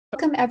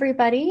Welcome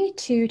everybody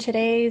to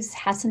today's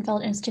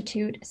Hassenfeld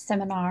Institute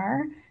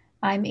seminar.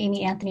 I'm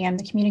Amy Anthony. I'm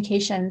the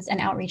Communications and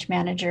Outreach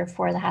Manager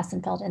for the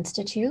Hassenfeld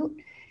Institute.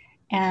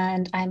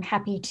 And I'm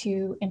happy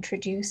to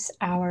introduce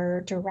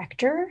our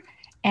Director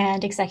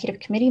and Executive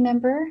Committee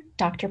member,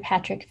 Dr.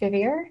 Patrick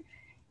Vivier.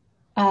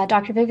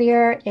 Dr.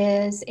 Vivier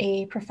is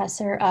a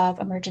Professor of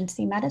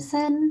Emergency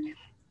Medicine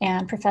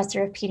and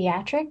Professor of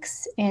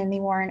Pediatrics in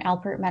the Warren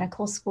Alpert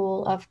Medical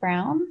School of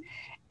Brown,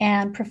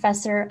 and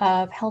Professor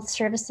of Health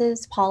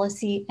Services,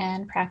 Policy,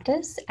 and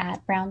Practice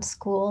at Brown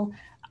School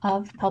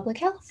of Public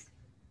Health.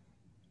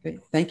 Great.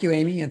 Thank you,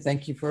 Amy, and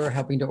thank you for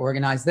helping to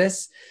organize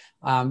this.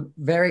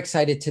 Very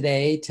excited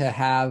today to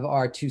have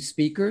our two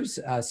speakers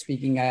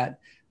speaking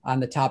on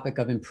the topic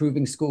of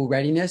improving school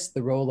readiness,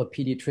 the role of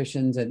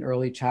pediatricians and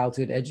early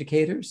childhood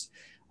educators.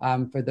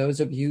 For those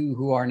of you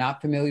who are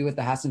not familiar with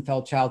the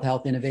Hassenfeld Child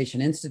Health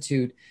Innovation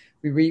Institute,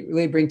 we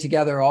really bring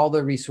together all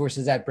the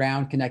resources at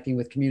Brown, connecting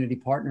with community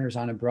partners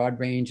on a broad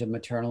range of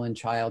maternal and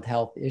child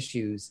health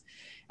issues.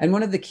 And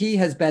one of the key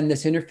has been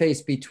this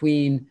interface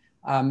between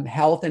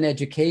health and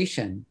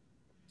education.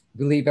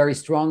 We believe very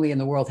strongly in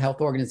the World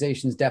Health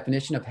Organization's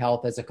definition of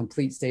health as a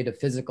complete state of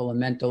physical and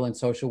mental and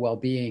social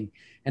well-being,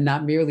 and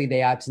not merely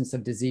the absence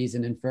of disease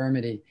and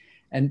infirmity.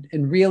 And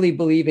really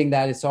believing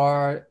that it's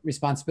our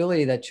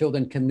responsibility that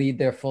children can lead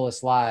their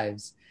fullest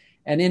lives.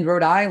 And in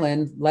Rhode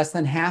Island, less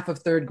than half of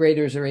third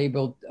graders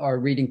are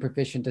reading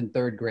proficient in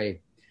third grade.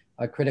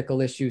 A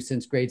critical issue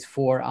since grades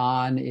 4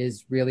 on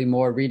is really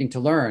more reading to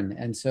learn.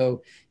 And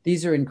so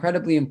these are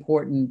incredibly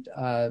important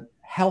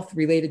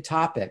health-related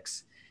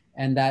topics.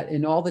 And that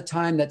in all the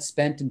time that's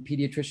spent in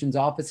pediatricians'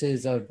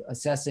 offices of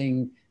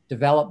assessing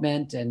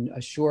development and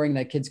assuring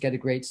that kids get a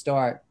great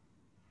start,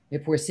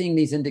 if we're seeing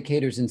these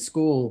indicators in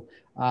school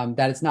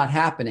that it's not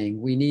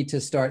happening, we need to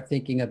start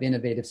thinking of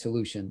innovative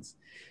solutions.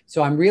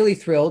 So I'm really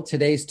thrilled.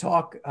 Today's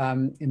talk,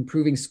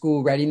 Improving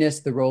School Readiness,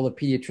 the Role of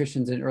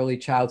Pediatricians and Early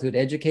Childhood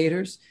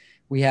Educators.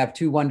 We have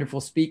two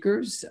wonderful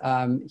speakers.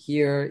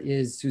 Here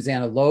is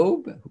Susanna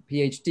Loeb,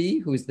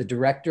 PhD, who is the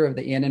director of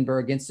the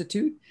Annenberg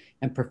Institute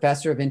and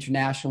professor of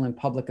International and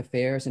Public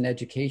Affairs and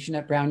Education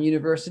at Brown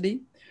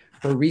University.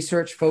 Her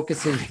research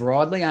focuses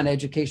broadly on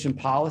education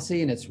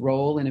policy and its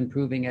role in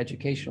improving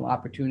educational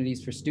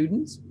opportunities for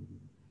students.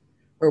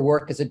 Her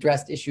work has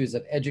addressed issues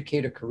of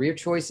educator career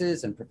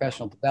choices and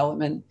professional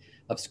development,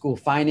 of school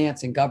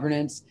finance and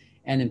governance,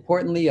 and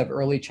importantly, of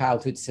early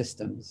childhood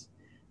systems.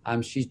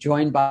 She's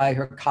joined by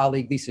her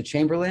colleague, Lisa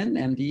Chamberlain,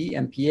 MD,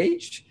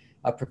 MPH,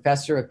 a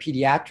professor of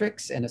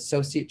pediatrics and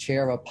associate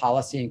chair of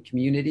policy and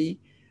community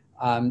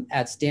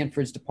at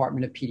Stanford's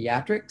Department of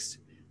Pediatrics.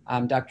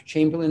 Dr.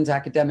 Chamberlain's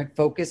academic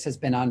focus has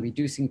been on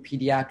reducing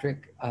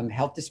pediatric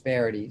health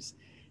disparities.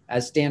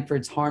 As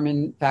Stanford's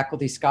Harmon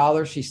faculty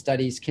scholar, she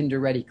studies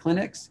kinder-ready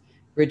clinics,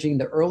 bridging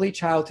the early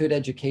childhood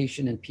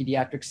education and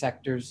pediatric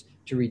sectors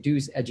to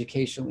reduce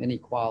educational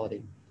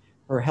inequality.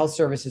 Her health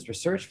services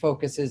research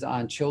focuses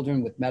on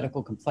children with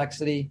medical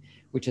complexity,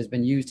 which has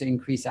been used to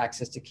increase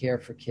access to care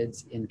for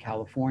kids in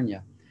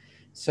California.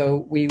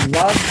 So we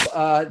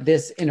love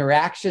this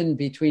interaction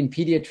between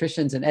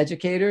pediatricians and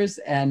educators,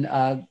 and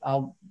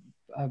I'll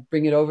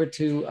bring it over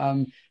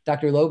to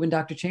Dr. Loeb and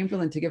Dr.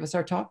 Chamberlain to give us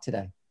our talk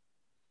today.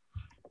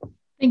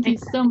 Thank you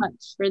so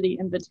much for the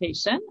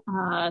invitation.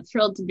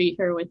 Thrilled to be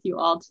here with you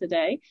all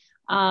today.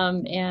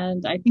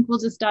 And I think we'll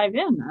just dive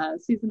in.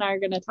 Susan and I are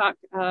going to talk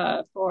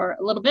for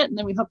a little bit, and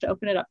then we hope to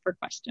open it up for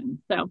questions.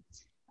 So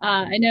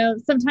I know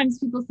sometimes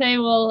people say,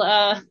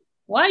 well,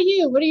 why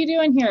you? What are you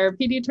doing here?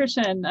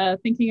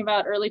 Pediatrician, thinking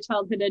about early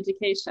childhood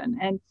education.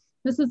 And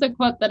this is a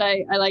quote that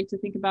I like to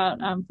think about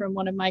from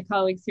one of my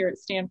colleagues here at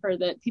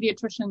Stanford, that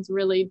pediatricians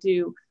really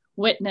do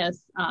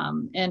witness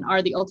and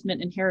are the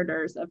ultimate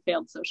inheritors of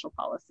failed social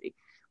policy.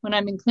 When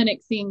I'm in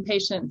clinic seeing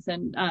patients,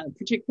 and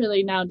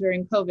particularly now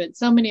during COVID,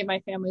 so many of my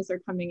families are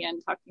coming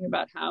in talking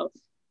about how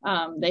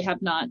they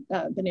have not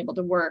been able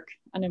to work.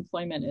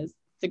 Unemployment is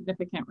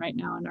significant right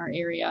now in our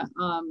area,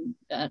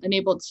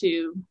 unable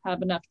to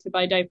have enough to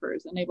buy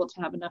diapers, unable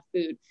to have enough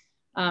food.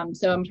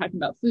 So I'm talking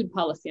about food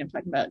policy, I'm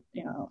talking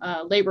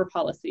about labor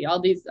policy, all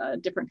these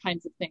different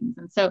kinds of things.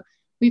 And so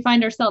we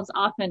find ourselves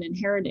often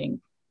inheriting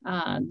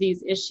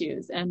these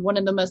issues. And one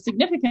of the most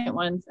significant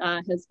ones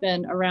has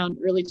been around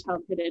early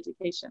childhood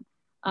education.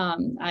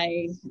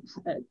 I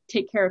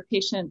take care of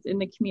patients in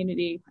the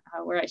community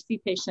where I see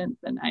patients,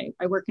 and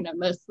I work in a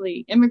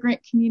mostly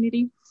immigrant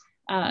community.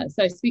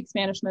 So I speak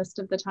Spanish most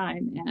of the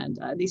time. And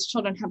these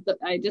children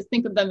I just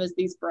think of them as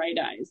these bright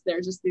eyes.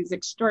 They're just these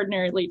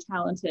extraordinarily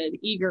talented,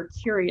 eager,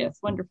 curious,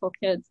 wonderful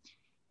kids.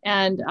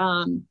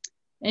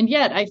 And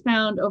yet I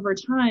found over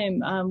time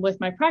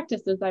with my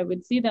practices, I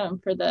would see them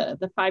for the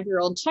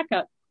 5-year-old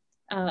checkup,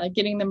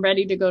 getting them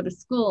ready to go to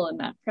school in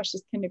that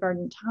precious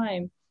kindergarten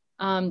time.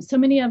 So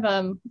many of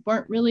them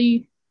weren't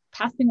really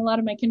passing a lot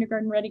of my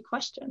kindergarten ready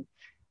questions.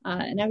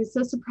 And I was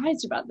so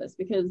surprised about this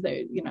because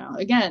they,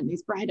 again,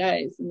 these bright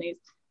eyes and these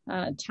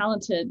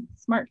talented,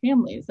 smart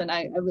families. And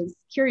I was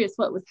curious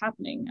what was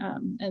happening.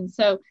 And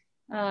so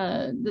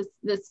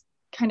this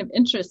kind of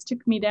interest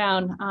took me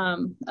down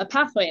a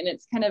pathway. And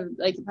it's kind of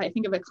like, if I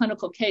think of a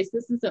clinical case,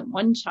 this isn't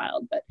one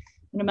child, but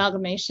an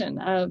amalgamation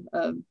of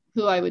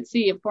who I would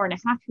see, a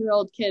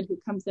 4.5-year-old kid who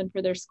comes in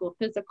for their school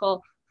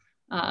physical,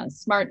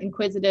 smart,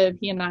 inquisitive.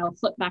 He and I will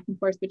flip back and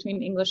forth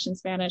between English and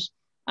Spanish.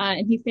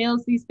 And he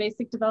fails these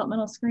basic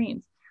developmental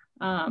screens.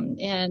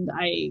 And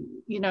I,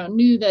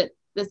 knew that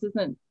this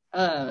isn't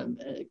a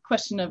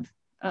question of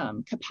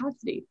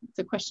capacity. It's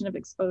a question of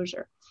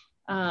exposure.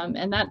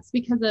 And that's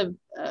because of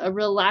a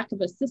real lack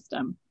of a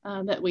system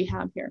that we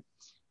have here.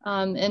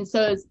 And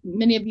so, as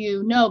many of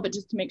you know, but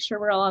just to make sure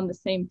we're all on the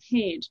same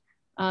page,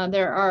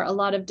 there are a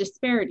lot of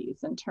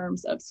disparities in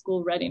terms of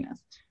school readiness.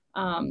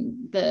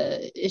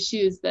 The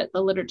issues that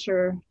the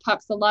literature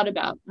talks a lot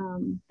about,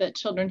 that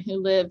children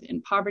who live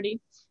in poverty,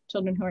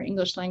 children who are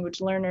English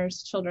language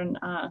learners, children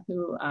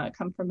who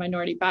come from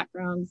minority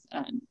backgrounds,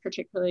 and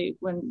particularly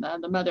when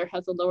the mother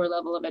has a lower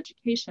level of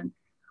education.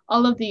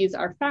 All of these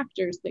are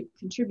factors that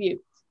contribute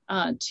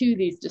to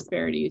these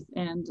disparities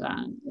and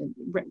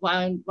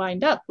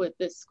wind up with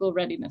this school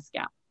readiness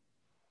gap.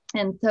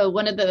 And so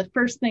one of the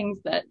first things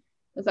that,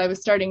 as I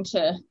was starting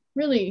to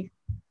really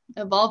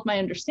evolve my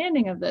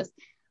understanding of this,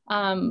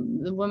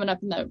 the woman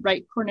up in the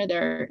right corner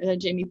there,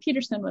 Jamie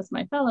Peterson, was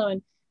my fellow,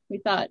 and we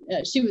thought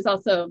she was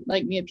also,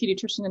 like me, a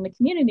pediatrician in the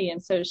community.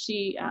 And so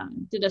she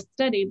did a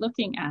study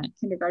looking at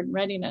kindergarten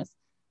readiness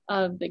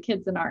of the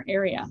kids in our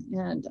area.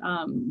 And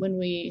when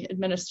we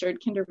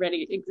administered Kinder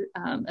Ready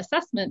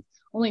assessments,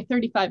 only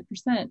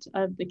 35%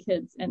 of the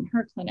kids in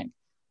her clinic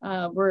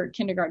were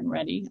kindergarten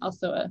ready,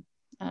 also a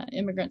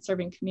immigrant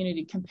serving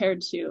community compared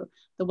to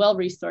the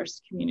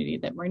well-resourced community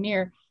that we're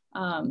near.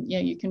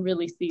 You can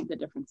really see the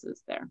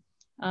differences there.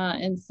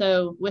 And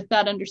so with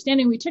that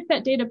understanding, we took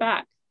that data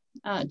back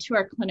to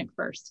our clinic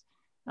first.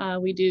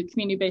 We do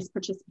community-based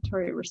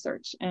participatory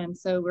research. And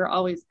so we're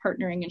always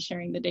partnering and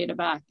sharing the data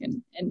back,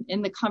 and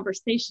in the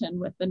conversation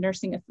with the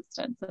nursing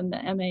assistants and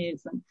the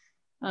MAs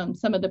and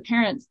some of the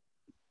parents,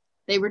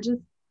 they were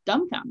just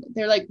dumbfounded.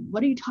 They're like,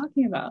 what are you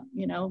talking about?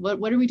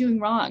 What are we doing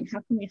wrong?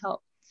 How can we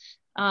help?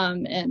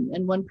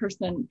 And one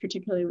person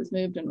particularly was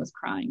moved and was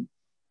crying.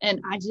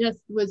 And I just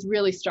was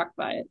really struck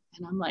by it.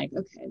 And I'm like,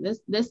 okay,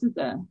 this is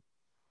a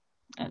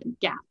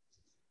gap.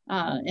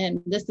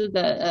 And this is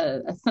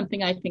a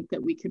something I think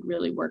that we could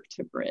really work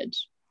to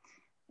bridge.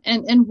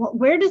 And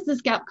where does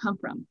this gap come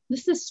from?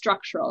 This is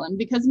structural. And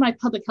because of my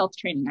public health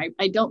training,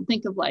 I don't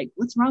think of like,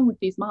 what's wrong with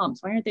these moms?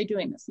 Why aren't they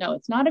doing this? No,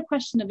 it's not a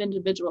question of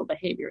individual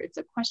behavior. It's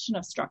a question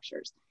of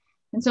structures.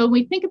 And so when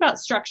we think about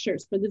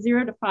structures for the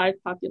 0 to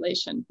 5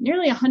 population,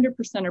 nearly 100%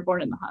 are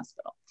born in the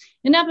hospital.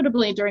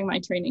 Inevitably, during my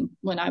training,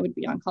 when I would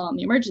be on call in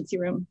the emergency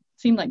room,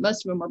 it seemed like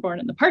most of them were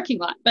born in the parking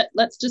lot, but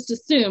let's just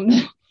assume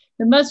that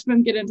most of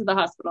them get into the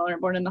hospital and are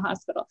born in the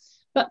hospital.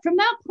 But from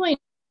that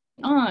point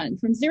on,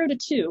 from 0 to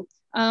 2,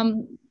 a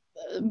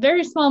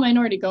very small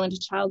minority go into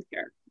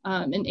childcare,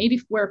 and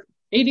 84%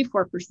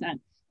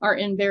 are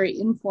in very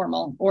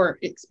informal or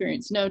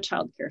experience no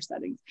childcare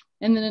settings.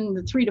 And then in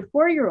the 3 to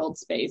 4-year-old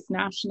space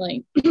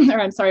nationally,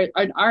 or I'm sorry,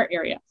 in our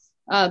area,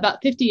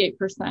 about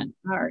 58%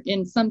 are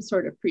in some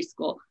sort of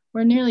preschool,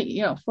 where nearly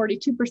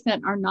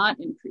 42% are not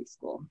in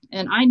preschool.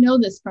 And I know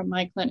this from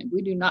my clinic.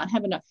 We do not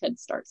have enough Head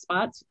Start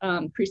spots.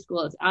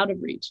 Preschool is out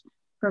of reach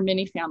for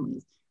many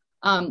families.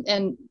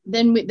 And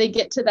then they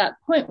get to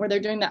that point where they're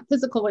doing that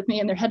physical with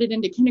me and they're headed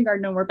into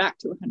kindergarten and we're back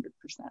to 100%.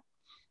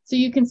 So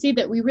you can see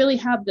that we really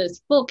have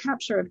this full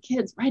capture of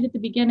kids right at the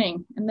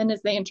beginning and then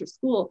as they enter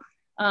school.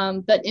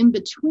 But in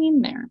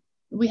between there,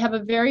 we have a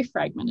very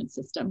fragmented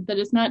system that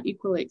is not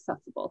equally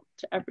accessible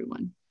to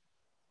everyone.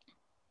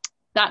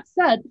 That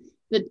said,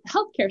 the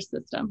healthcare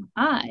system,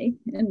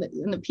 in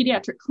the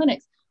pediatric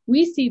clinics,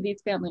 we see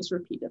these families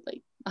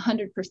repeatedly,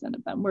 100%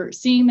 of them. We're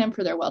seeing them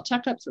for their well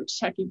checkups, we're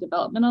checking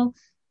developmental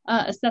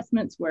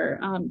assessments, we're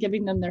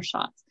giving them their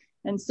shots.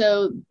 And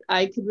so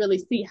I could really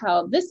see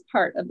how this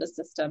part of the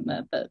system,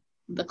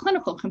 the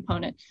clinical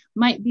component,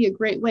 might be a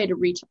great way to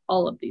reach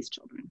all of these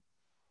children.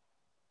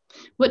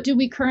 What do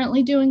we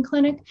currently do in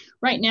clinic?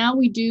 Right now,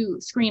 we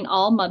do screen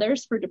all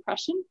mothers for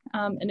depression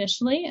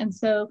initially. And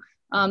so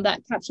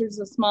that captures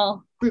a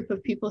small group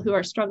of people who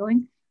are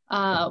struggling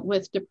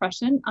with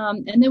depression.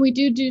 And then we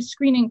do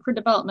screening for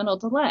developmental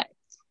delay.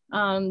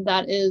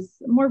 That is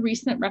a more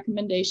recent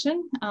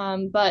recommendation,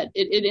 but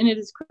it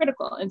is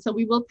critical. And so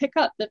we will pick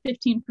up the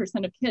 15%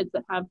 of kids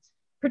that have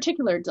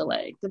particular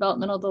delay,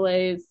 developmental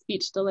delays,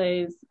 speech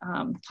delays,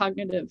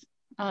 cognitive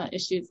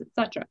issues,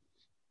 etc.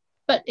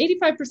 But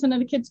 85% of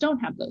the kids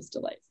don't have those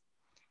delays.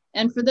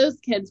 And for those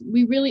kids,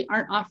 we really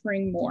aren't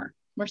offering more.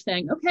 We're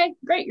saying, okay,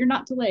 great, you're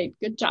not delayed,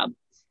 good job.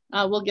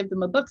 We'll give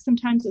them a book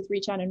sometimes with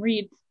Reach Out and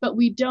Read, but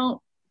we don't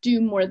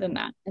do more than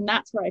that. And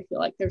that's where I feel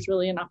like there's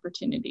really an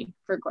opportunity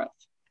for growth.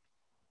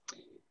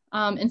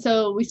 And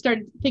so we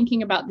started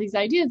thinking about these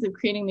ideas of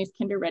creating these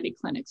Kinder Ready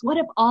clinics. What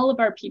if all of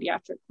our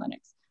pediatric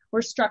clinics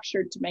were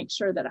structured to make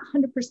sure that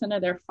 100%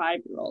 of their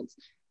 5-year-olds,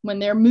 when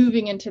they're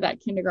moving into that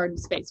kindergarten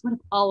space, what if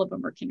all of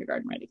them were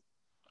kindergarten ready?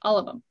 All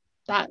of them.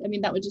 That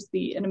would just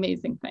be an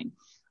amazing thing.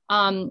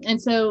 And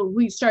so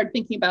we started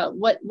thinking about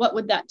what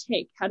would that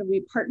take? How do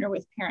we partner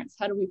with parents?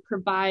 How do we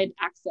provide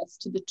access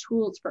to the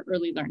tools for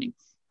early learning?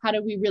 How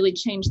do we really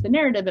change the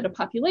narrative at a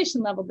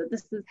population level that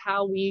this is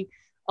how we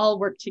all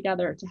work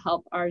together to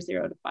help our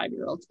 0 to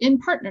 5-year-olds in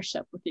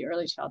partnership with the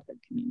early childhood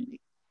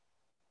community?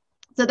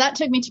 So that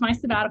took me to my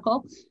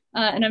sabbatical,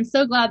 and I'm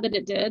so glad that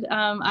it did.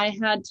 I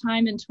had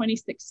time in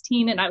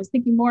 2016, and I was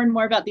thinking more and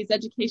more about these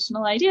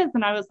educational ideas,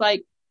 and I was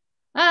like,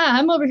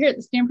 I'm over here at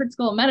the Stanford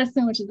School of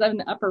Medicine, which is in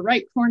the upper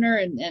right corner.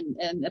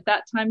 And at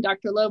that time,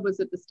 Dr. Loeb was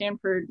at the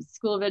Stanford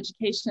School of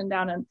Education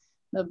down in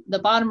the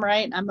bottom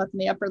right. I'm up in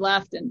the upper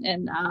left.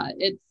 And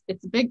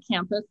it's a big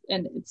campus,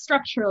 and it's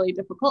structurally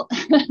difficult.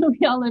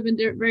 We all live in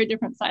very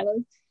different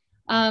silos.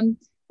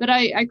 But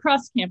I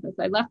crossed campus.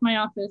 I left my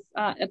office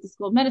at the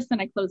School of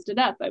Medicine. I closed it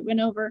up. I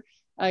went over,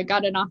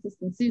 got an office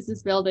in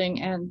Susan's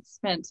building, and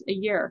spent a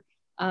year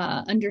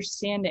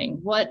understanding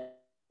what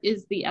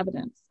is the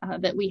evidence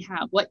that we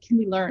have? What can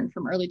we learn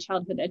from early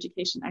childhood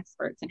education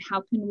experts? And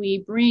how can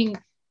we bring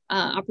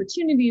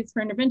opportunities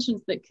for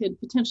interventions that could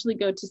potentially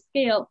go to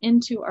scale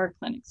into our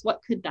clinics?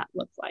 What could that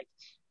look like?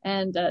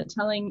 And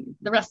telling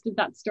the rest of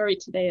that story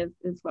today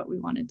is what we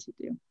wanted to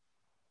do.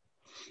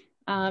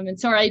 And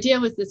so our idea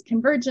was this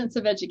convergence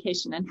of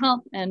education and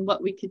health, and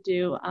what we could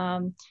do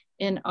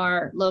in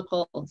our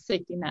local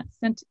safety net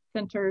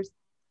centers.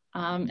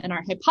 And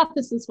our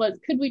hypothesis was,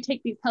 could we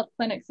take these health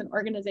clinics and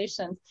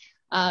organizations,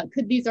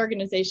 could these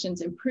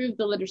organizations improve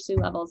the literacy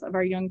levels of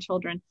our young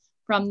children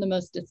from the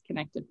most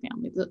disconnected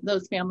families,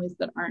 those families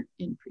that aren't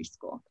in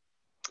preschool?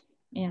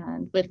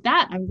 And with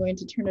that, I'm going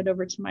to turn it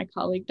over to my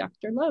colleague,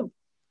 Dr. Loeb.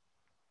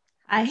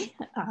 Hi,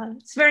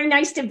 it's very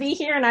nice to be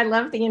here, and I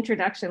love the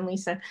introduction,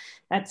 Lisa.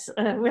 That's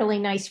a really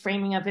nice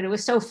framing of it. It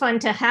was so fun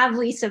to have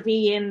Lisa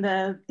be in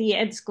the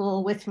ed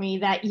school with me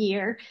that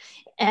year.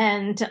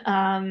 And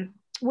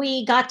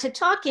we got to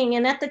talking,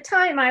 and at the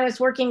time I was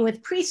working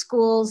with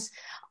preschools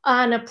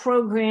on a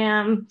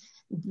program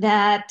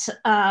that,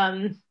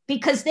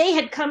 because they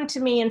had come to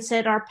me and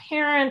said, our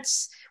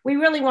parents, we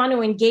really want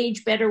to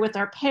engage better with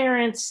our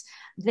parents.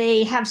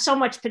 They have so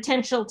much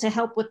potential to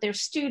help with their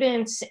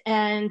students,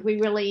 and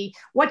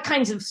what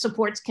kinds of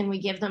supports can we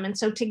give them? And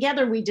so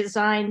together we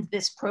designed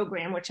this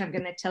program, which I'm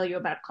going to tell you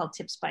about, called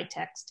Tips by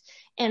Text.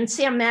 And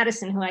Sam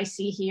Madison, who I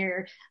see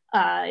here,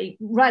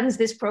 runs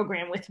this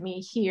program with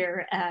me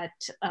here at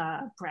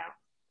Brown.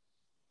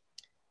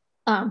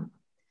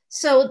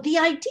 So the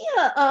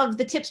idea of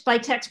the Tips by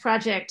Text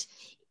project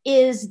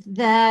is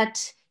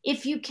that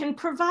if you can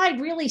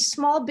provide really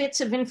small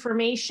bits of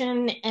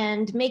information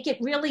and make it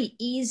really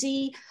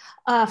easy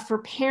for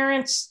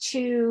parents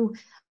to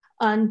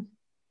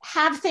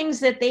have things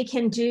that they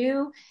can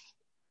do,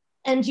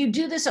 and you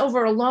do this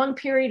over a long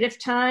period of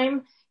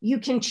time, you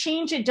can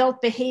change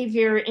adult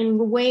behavior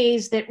in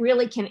ways that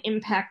really can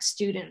impact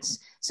students.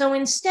 So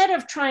instead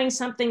of trying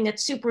something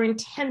that's super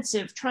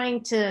intensive,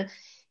 trying to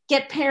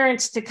get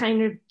parents to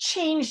kind of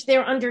change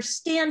their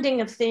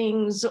understanding of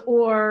things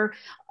or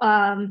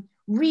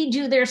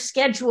redo their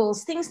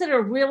schedules, things that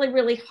are really,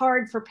 really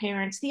hard for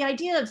parents. The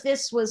idea of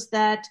this was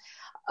that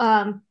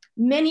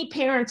many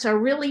parents are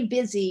really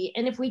busy,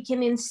 and if we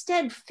can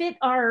instead fit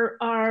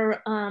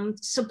our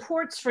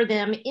supports for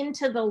them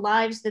into the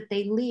lives that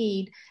they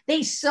lead,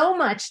 they so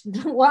much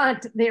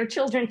want their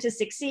children to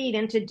succeed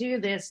and to do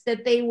this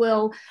that they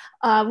will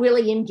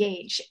really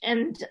engage.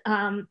 And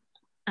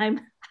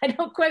I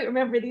don't quite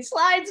remember these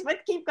slides,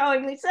 but keep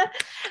going, Lisa.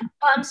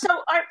 So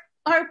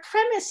our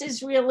premise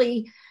is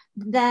really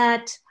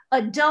that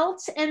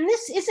adults, and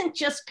this isn't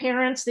just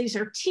parents, these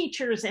are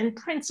teachers and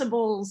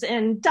principals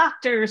and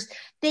doctors,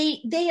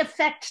 they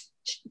affect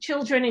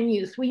children and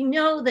youth. We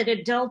know that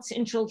adults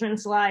in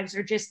children's lives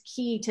are just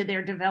key to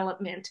their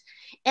development.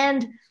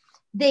 And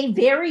they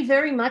vary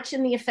very much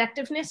in the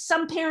effectiveness.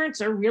 Some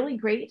parents are really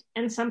great,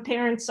 and some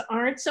parents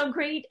aren't so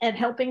great at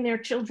helping their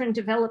children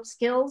develop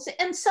skills.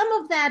 And some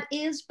of that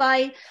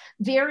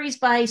varies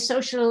by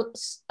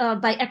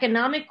by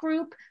economic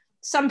group.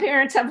 Some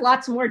parents have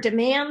lots more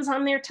demands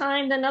on their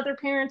time than other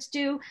parents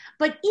do,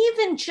 but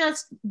even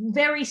just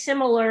very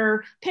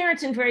similar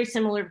parents in very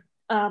similar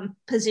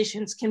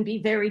positions can be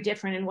very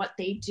different in what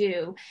they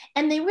do.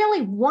 And they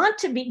really want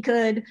to be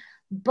good,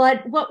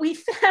 but what we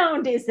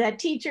found is that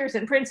teachers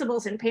and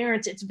principals and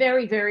parents, it's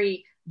very,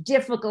 very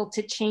difficult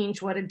to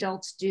change what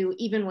adults do,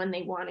 even when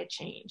they want to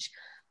change.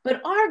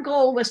 But our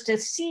goal was to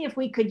see if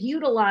we could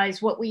utilize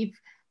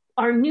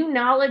our new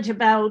knowledge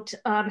about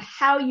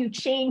how you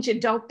change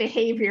adult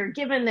behavior,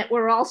 given that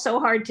we're all so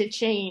hard to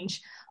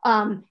change,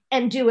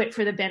 and do it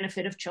for the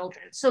benefit of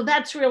children. So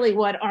that's really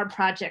what our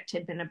project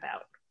had been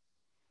about.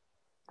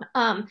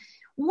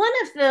 One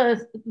of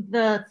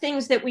the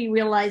things that we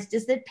realized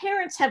is that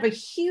parents have a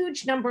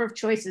huge number of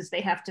choices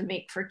they have to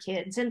make for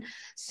kids. And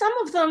some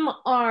of them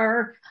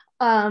are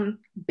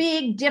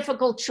big,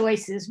 difficult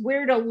choices: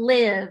 where to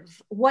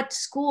live, what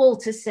school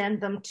to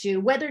send them to,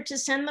 whether to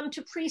send them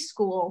to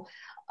preschool,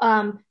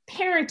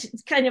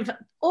 kind of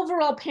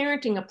overall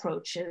parenting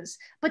approaches,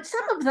 but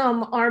some of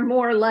them are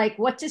more like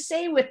what to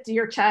say with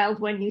your child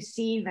when you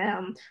see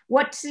them,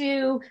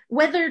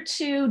 whether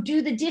to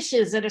do the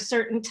dishes at a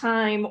certain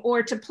time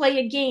or to play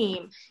a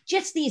game,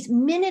 just these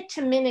minute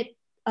to minute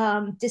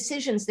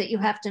decisions that you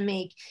have to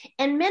make.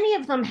 And many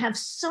of them have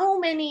so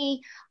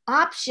many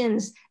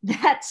options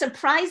that,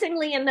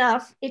 surprisingly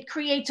enough, it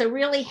creates a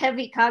really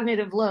heavy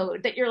cognitive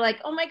load that you're like,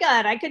 oh my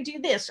God, I could do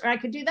this, or I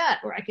could do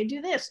that, or I could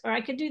do this, or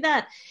I could do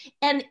that.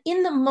 And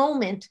in the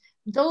moment,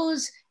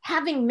 those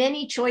having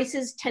many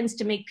choices tends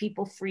to make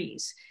people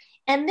freeze.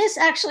 And this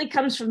actually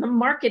comes from the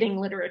marketing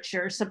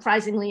literature,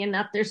 surprisingly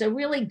enough. There's a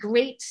really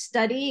great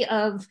study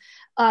of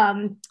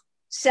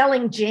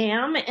selling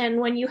jam. And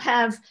when you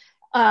have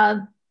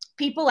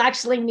people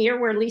actually near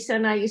where Lisa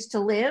and I used to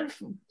live,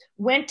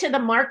 went to the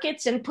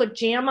markets and put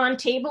jam on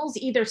tables,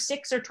 either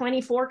 6 or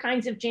 24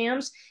 kinds of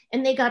jams,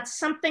 and they got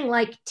something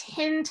like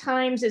 10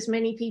 times as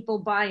many people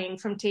buying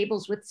from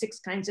tables with 6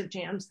 kinds of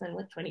jams than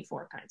with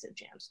 24 kinds of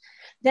jams.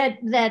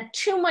 That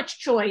too much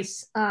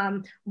choice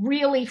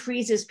really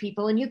freezes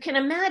people. And you can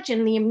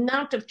imagine the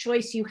amount of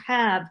choice you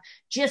have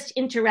just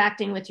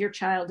interacting with your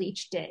child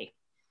each day.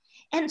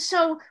 And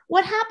so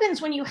what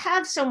happens when you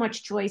have so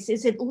much choice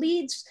is it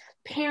leads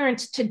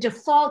parents to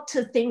default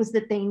to things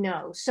that they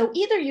know. So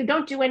either you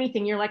don't do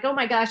anything, you're like, oh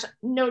my gosh,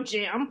 no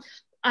jam.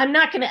 I'm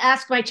not going to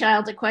ask my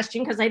child a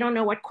question because I don't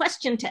know what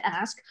question to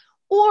ask.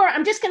 Or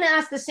I'm just going to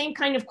ask the same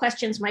kind of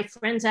questions my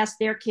friends ask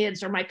their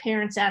kids or my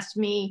parents asked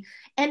me.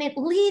 And it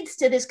leads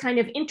to this kind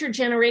of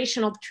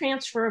intergenerational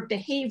transfer of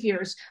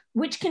behaviors,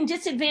 which can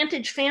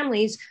disadvantage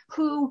families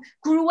who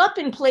grew up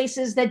in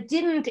places that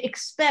didn't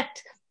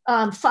expect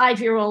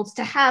 5-year-olds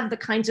to have the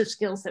kinds of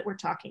skills that we're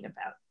talking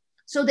about.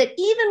 So that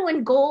even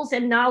when goals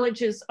and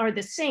knowledges are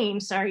the same,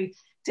 sorry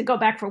to go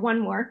back for one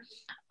more,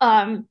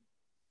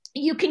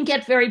 you can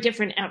get very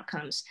different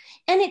outcomes.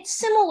 And it's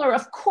similar,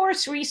 of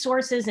course,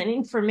 resources and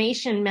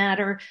information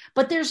matter,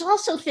 but there's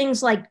also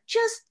things like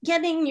just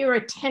getting your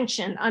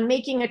attention on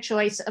making a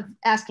choice of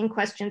asking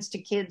questions to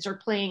kids or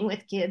playing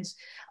with kids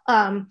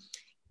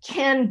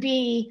can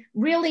be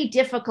really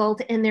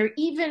difficult. And they're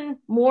even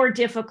more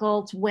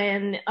difficult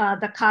when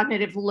the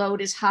cognitive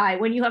load is high,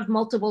 when you have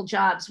multiple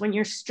jobs, when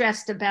you're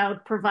stressed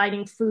about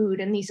providing food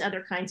and these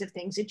other kinds of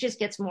things. It just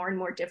gets more and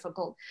more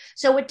difficult.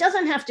 So it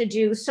doesn't have to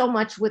do so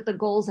much with the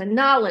goals and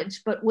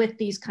knowledge, but with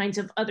these kinds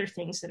of other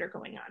things that are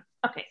going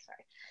on. Okay,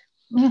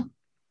 sorry. Yeah,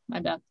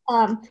 my bad.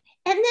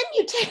 And then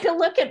you take a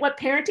look at what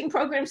parenting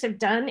programs have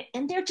done,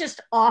 and they're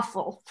just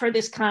awful for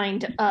this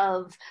kind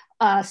of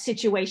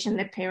situation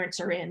that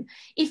parents are in.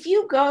 If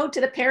you go to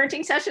the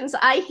parenting sessions,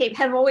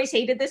 have always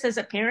hated this as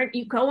a parent.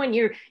 You go and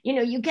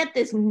you get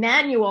this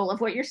manual of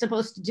what you're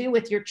supposed to do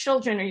with your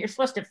children, or you're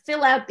supposed to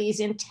fill out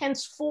these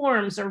intense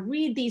forms or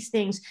read these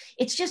things.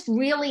 It's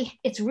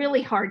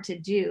really hard to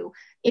do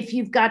if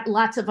you've got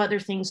lots of other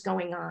things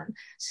going on.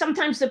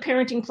 Sometimes the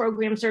parenting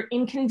programs are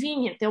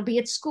inconvenient. They'll be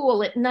at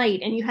school at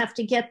night and you have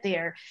to get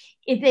there.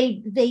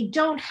 They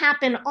don't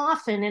happen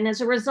often. And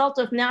as a result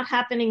of not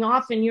happening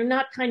often,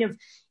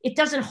 it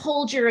doesn't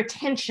hold your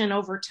attention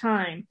over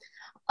time.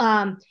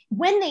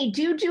 When they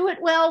do it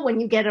well,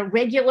 when you get a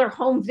regular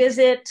home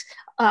visit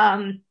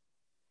and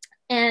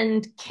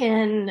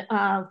can,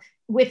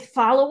 with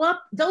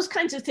follow-up, those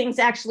kinds of things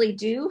actually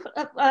do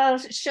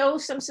show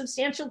some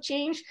substantial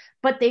change,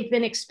 but they've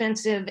been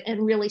expensive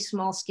and really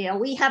small scale.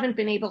 We haven't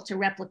been able to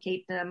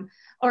replicate them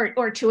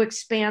or to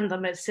expand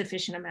them a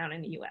sufficient amount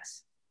in the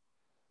US.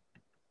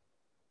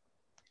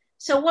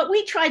 So what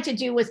we tried to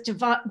do was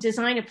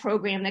design a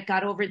program that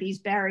got over these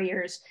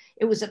barriers.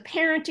 It was a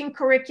parenting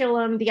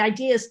curriculum. The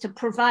idea is to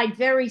provide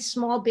very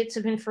small bits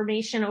of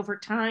information over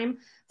time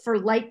for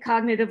light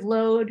cognitive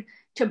load,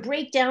 to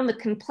break down the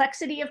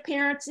complexity of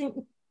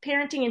parenting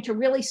into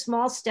really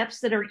small steps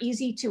that are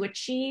easy to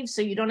achieve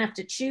so you don't have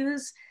to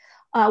choose.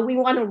 We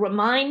want to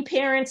remind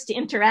parents to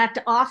interact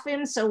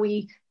often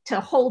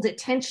to hold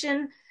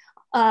attention.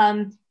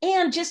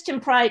 And just to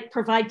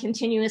provide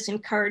continuous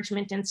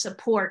encouragement and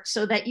support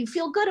so that you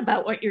feel good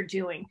about what you're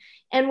doing.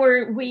 And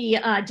we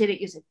did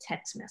it using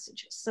text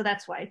messages. So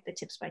that's why the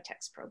Tips by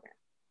Text program.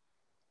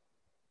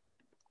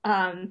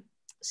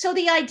 So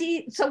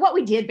what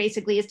we did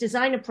basically is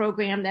design a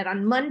program that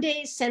on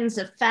Mondays sends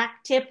a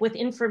fact tip with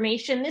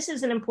information. This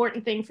is an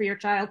important thing for your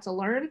child to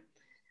learn.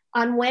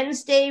 On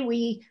Wednesday,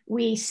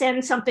 we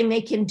send something they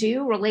can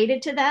do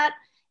related to that.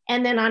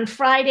 And then on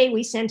Friday,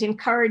 we sent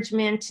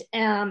encouragement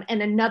and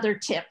another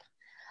tip.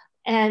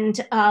 And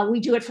we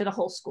do it for the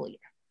whole school year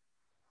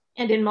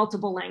and in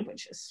multiple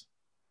languages.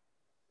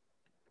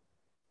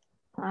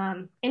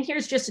 And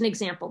here's just an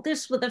example.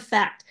 This with a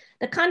fact.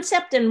 The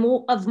concept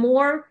of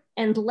more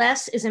and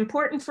less is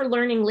important for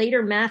learning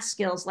later math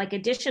skills like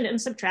addition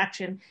and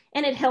subtraction,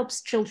 and it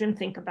helps children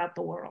think about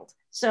the world.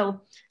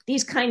 So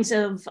these kinds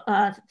of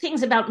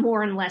things about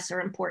more and less are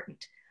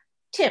important.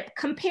 Tip,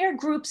 compare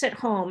groups at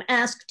home.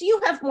 Ask, do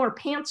you have more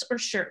pants or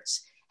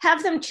shirts?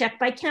 Have them check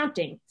by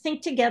counting.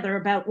 Think together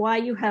about why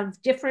you have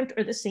different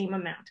or the same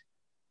amount.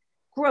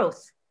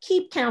 Growth,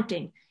 keep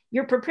counting.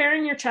 You're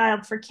preparing your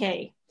child for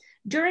K.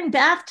 During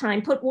bath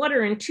time, put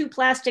water in 2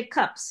 plastic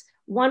cups,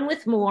 one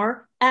with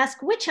more.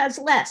 Ask which has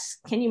less.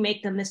 Can you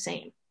make them the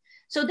same?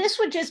 So this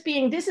would just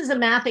be, this is a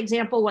math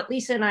example. What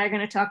Lisa and I are going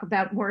to talk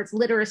about more is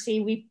literacy.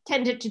 We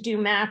tended to do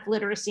math,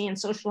 literacy, and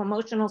social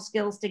emotional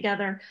skills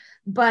together.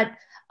 But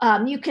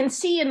you can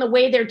see in the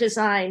way they're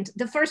designed,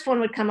 the first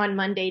one would come on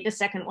Monday, the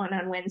second one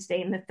on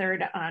Wednesday, and the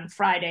third on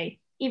Friday,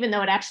 even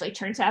though it actually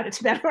turns out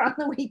it's better on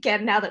the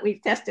weekend now that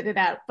we've tested it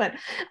out. But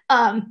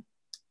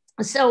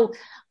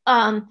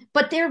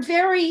but they're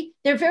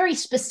very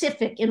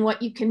specific in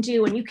what you can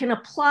do, and you can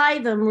apply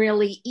them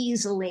really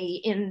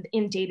easily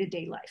in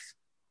day-to-day life.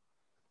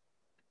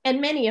 And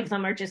many of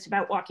them are just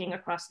about walking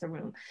across the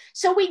room.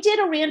 So we did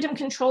a random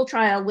control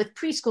trial with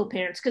preschool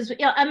parents because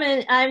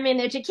I'm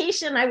in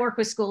education. I work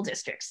with school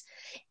districts,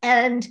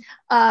 and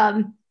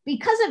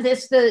because of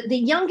this, the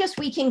youngest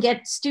we can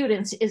get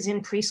students is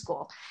in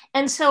preschool.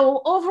 And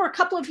so over a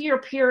couple of year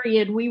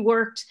period, we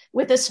worked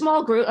with a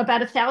small group,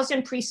 about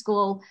 1,000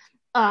 preschool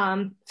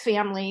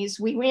families.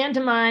 We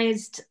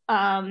randomized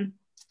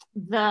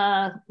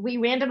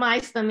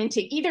them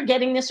into either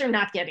getting this or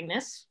not getting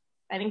this.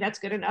 I think that's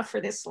good enough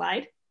for this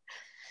slide.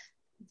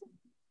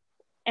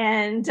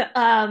 And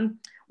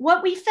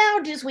what we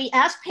found is we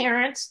asked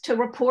parents to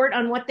report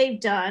on what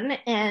they've done,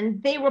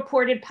 and they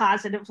reported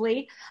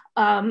positively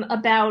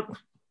about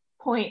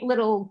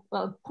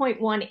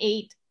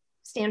 0.18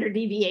 standard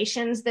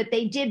deviations, that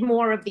they did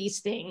more of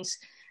these things.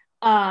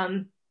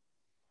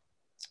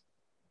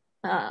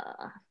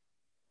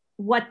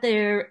 What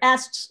they're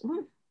asked,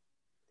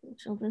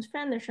 children's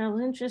friend, their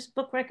child's interest,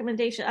 book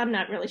recommendation. I'm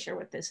not really sure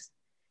what this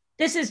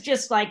is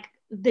just like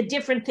the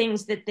different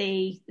things that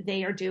they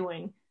are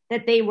doing,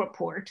 that they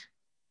report.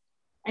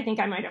 I think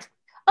I might have,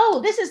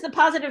 this is the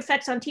positive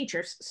effects on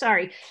teachers.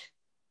 Sorry.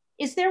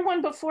 Is there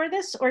one before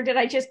this, or did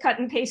I just cut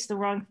and paste the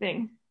wrong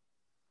thing?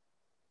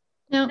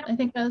 No, I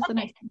think that was the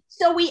next one.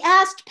 So we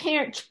asked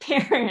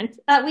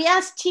we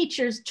asked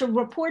teachers to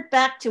report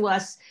back to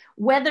us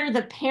whether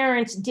the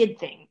parents did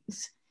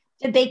things.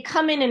 Did they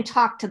come in and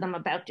talk to them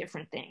about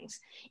different things?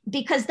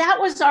 Because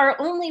that was our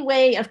only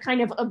way of kind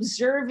of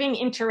observing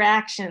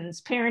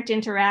interactions, parent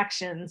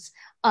interactions,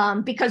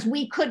 because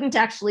we couldn't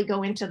actually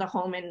go into the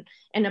home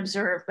and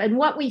observe. And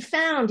what we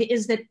found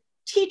is that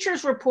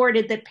teachers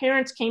reported that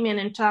parents came in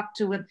and talked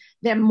to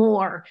them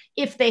more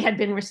if they had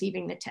been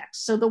receiving the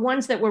text. So the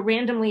ones that were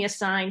randomly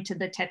assigned to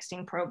the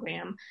texting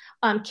program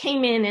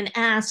came in and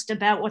asked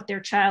about what their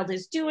child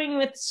is doing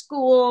with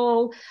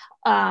school,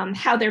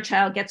 how their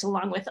child gets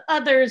along with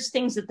others,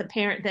 things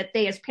that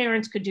they as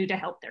parents could do to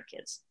help their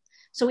kids.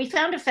 So we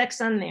found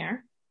effects on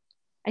there.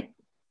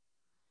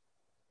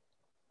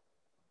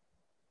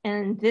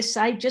 And this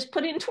I just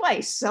put in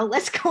twice. So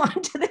let's go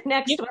on to the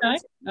next one.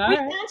 We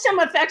found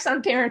some effects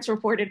on parents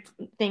reported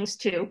things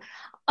too.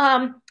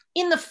 In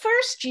the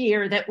first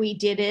year that we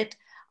did it,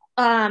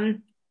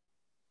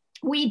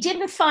 we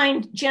didn't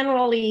find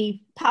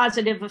generally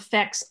positive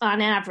effects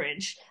on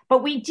average,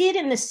 but we did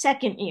in the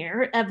second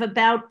year of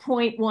about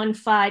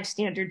 0.15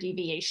 standard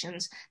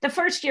deviations. The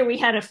first year we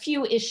had a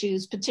few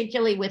issues,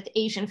 particularly with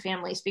Asian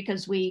families,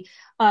 because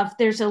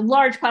there's a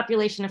large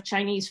population of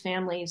Chinese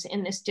families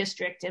in this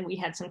district, and we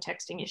had some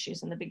texting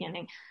issues in the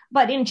beginning.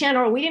 But in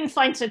general, we didn't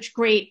find such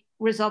great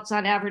results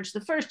on average the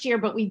first year,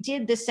 but we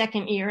did the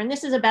second year, and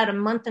this is about a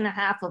month and a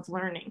half of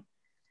learning.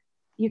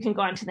 You can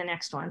go on to the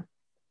next one.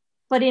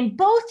 But in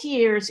both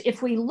years,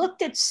 if we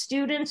looked at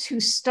students who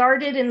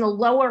started in the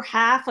lower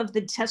half of the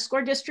test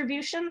score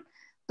distribution,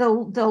 the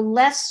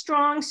less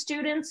strong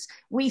students,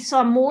 we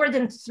saw more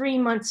than 3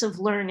 months of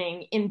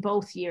learning in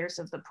both years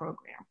of the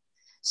program.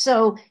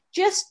 So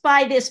just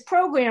by this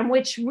program,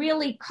 which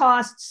really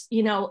costs,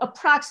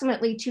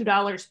 approximately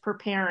 $2 per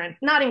parent,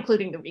 not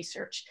including the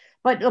research,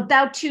 but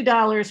about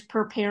 $2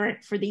 per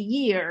parent for the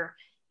year,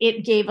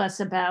 it gave us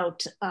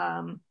about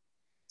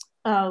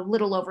a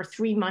little over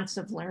 3 months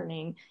of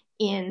learning.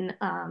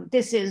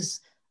 This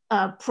is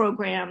a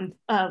program,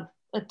 a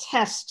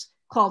test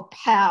called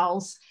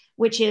PALS,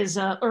 which is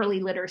an early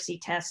literacy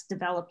test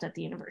developed at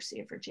the University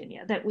of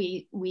Virginia that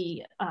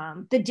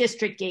the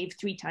district gave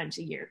 3 times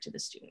a year to the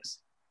students.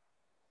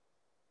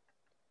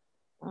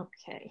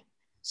 Okay.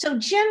 So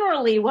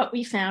generally what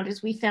we found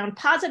is we found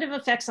positive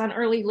effects on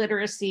early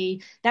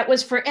literacy. That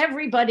was for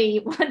everybody,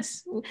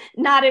 once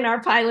not in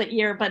our pilot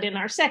year, but in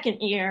our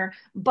second year,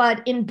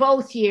 but in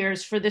both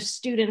years for the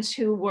students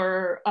who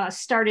were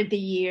started the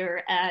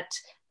year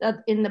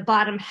in the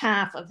bottom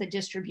half of the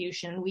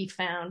distribution, we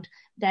found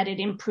that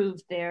it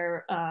improved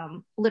their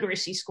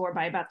literacy score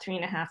by about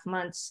 3.5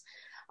 months.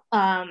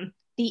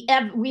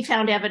 We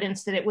found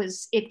evidence that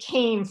it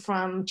came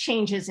from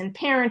changes in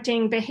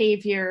parenting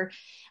behavior.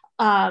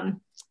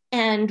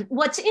 And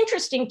what's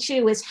interesting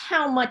too is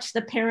how much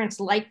the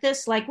parents like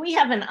this. Like we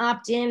have an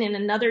opt-in in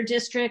another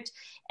district,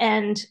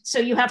 and so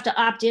you have to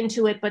opt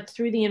into it, but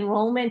through the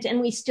enrollment,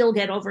 and we still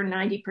get over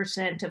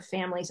 90% of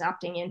families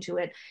opting into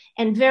it,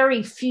 and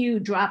very few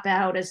drop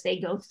out as they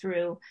go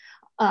through.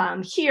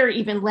 Here,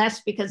 even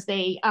less, because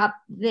they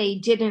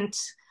didn't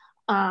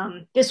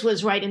This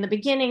was right in the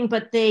beginning,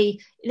 but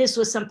this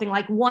was something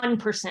like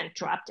 1%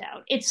 dropped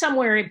out. It's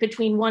somewhere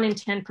between 1 and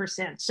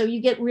 10%. So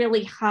you get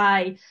really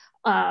high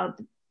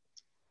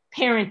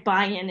parent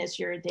buy-in as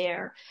you're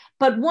there.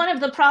 But one of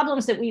the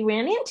problems that we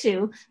ran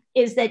into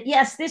is that,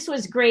 yes, this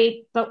was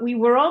great, but we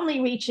were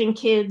only reaching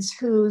kids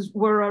who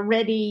were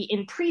already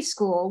in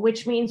preschool,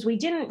 which means we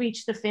didn't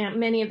reach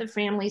many of the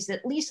families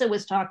that Lisa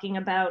was talking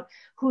about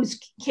whose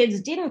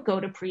kids didn't go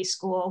to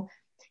preschool,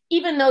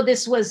 even though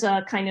this was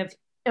a kind of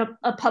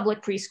a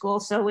public preschool,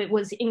 so it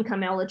was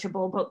income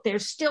eligible, but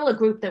there's still a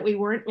group that we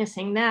weren't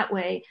missing that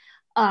way.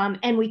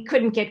 And we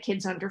couldn't get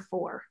kids under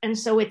 4. And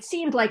so it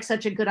seemed like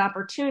such a good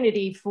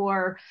opportunity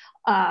for,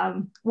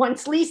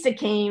 once Lisa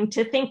came,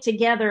 to think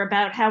together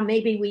about how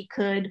maybe we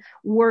could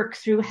work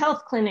through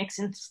health clinics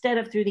instead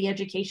of through the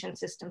education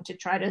system to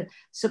try to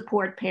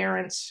support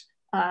parents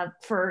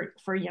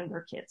for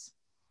younger kids.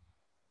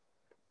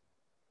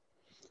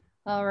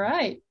 All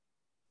right.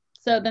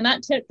 So then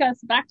that took us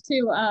back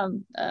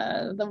to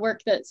the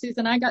work that Susan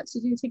and I got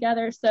to do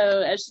together. So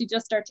as she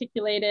just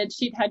articulated,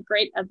 she'd had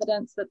great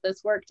evidence that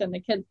this worked and the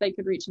kids they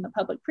could reach in the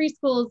public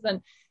preschools.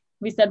 And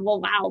we said,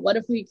 well, wow, what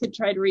if we could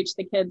try to reach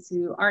the kids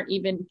who aren't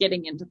even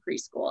getting into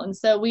preschool? And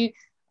so we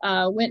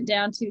went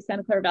down to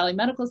Santa Clara Valley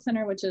Medical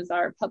Center, which is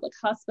our public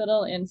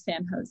hospital in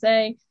San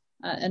Jose,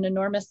 an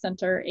enormous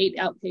center, 8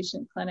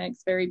 outpatient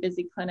clinics, very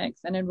busy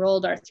clinics, and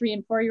enrolled our 3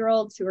 and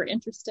 4-year-olds who were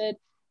interested.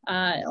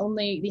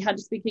 We had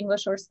to speak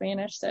English or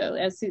Spanish. So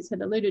as Susan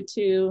had alluded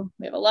to,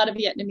 we have a lot of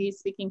Vietnamese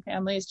speaking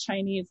families,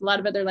 Chinese, a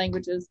lot of other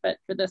languages, but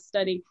for this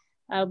study,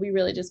 we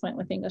really just went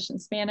with English and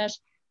Spanish.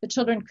 The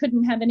children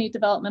couldn't have any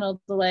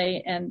developmental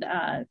delay and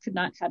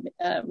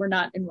were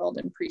not enrolled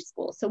in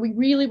preschool. So we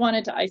really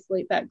wanted to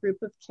isolate that group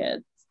of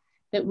kids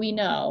that we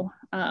know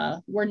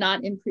were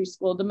not in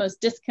preschool, the most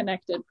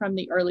disconnected from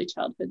the early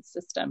childhood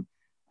system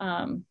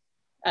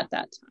at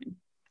that time.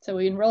 So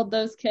we enrolled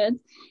those kids,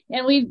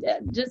 and we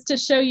just to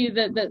show you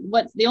that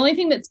what's the only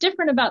thing that's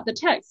different about the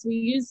text. We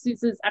use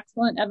Susan's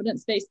excellent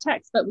evidence-based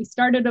text, but we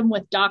started them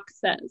with doc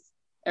says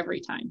every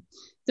time.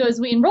 So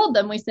as we enrolled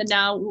them, we said,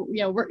 now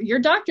your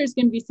doctor is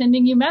going to be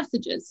sending you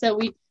messages. So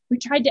we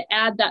tried to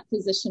add that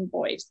physician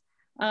voice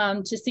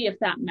to see if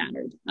that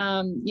mattered.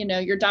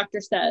 Your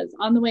doctor says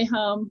on the way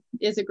home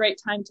is a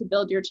great time to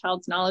build your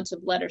child's knowledge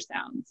of letter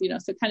sounds.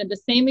 So kind of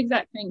the same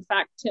exact thing,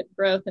 fact, tip,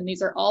 growth, and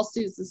these are all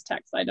Susan's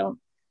texts.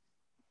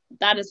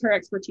 That is her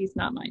expertise,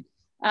 not mine.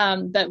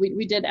 But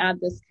we did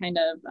add this kind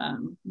of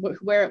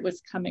where it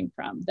was coming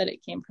from, that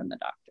it came from the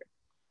doctor.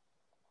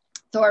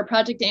 So our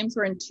project aims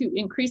were to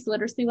increase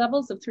literacy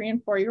levels of 3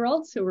 and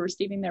 4-year-olds who were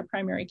receiving their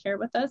primary care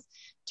with us,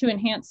 to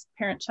enhance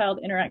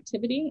parent-child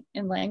interactivity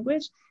in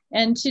language,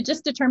 and to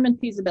just determine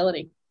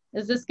feasibility.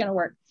 Is this going to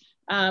work?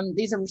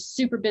 These are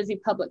super busy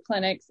public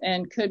clinics,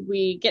 and could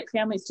we get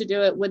families to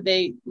do it? Would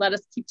they let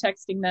us keep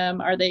texting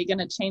them? Are they going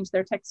to change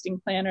their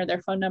texting plan or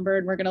their phone number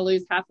and we're going to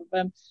lose half of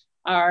them?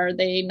 Are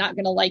they not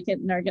going to like it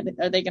and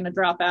are they going to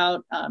drop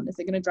out? Is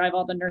it going to drive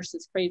all the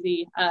nurses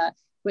crazy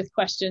with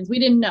questions? We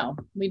didn't know.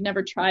 We'd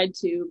never tried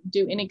to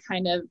do any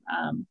kind of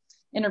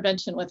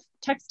intervention with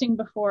texting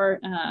before.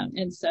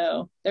 And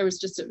so there was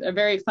just a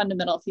very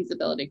fundamental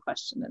feasibility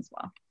question as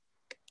well.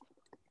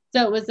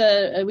 So it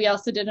was we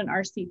also did an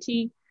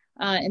RCT.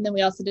 And then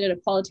we also did a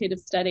qualitative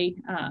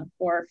study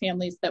for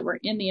families that were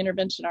in the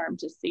intervention arm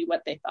to see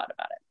what they thought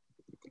about it.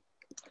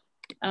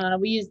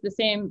 We used the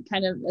same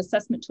kind of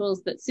assessment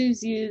tools that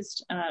Sue's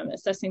used,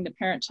 assessing the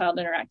parent-child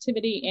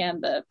interactivity and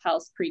the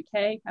PALS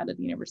pre-K out of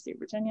the University of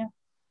Virginia.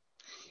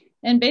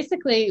 And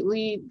basically,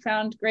 we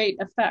found great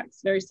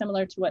effects, very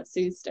similar to what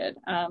Sue's did.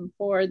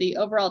 For the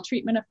overall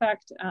treatment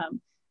effect,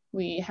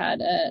 we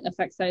had an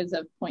effect size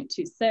of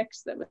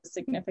 0.26 that was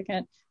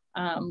significant.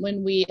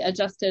 When we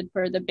adjusted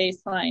for the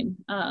baseline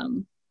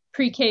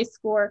pre-K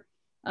score,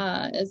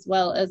 as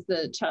well as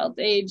the child's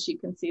age, you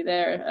can see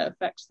their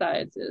effect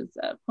size is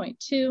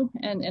 0.2.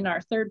 And in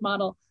our third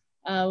model,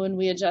 when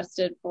we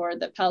adjusted for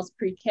the PALS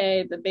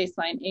pre-K, the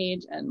baseline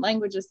age and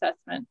language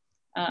assessment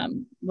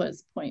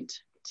was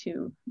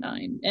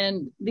 0.29.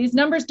 And these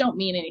numbers don't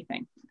mean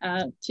anything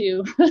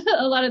to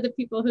a lot of the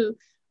people who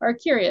are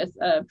curious,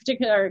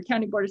 particularly our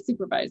county board of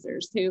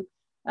supervisors who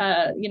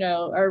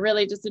are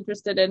really just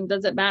interested in,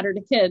 does it matter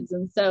to kids?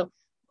 And so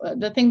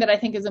the thing that I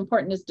think is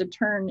important is to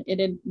turn it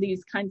in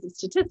these kinds of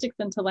statistics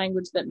into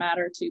language that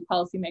matter to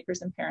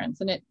policymakers and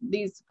parents. And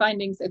these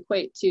findings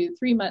equate to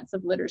 3 months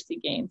of literacy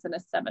gains in a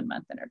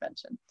 7-month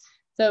intervention.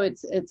 So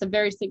it's a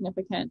very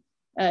significant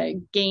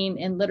gain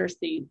in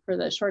literacy for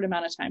the short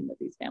amount of time that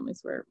these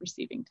families were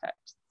receiving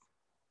texts.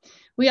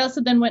 We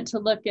also then went to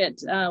look at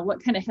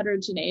what kind of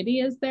heterogeneity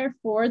is there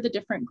for the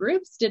different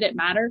groups. Did it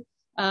matter?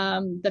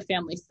 The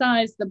family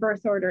size, the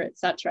birth order,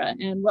 etc.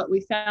 And what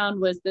we found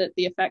was that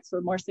the effects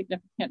were more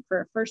significant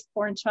for a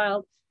firstborn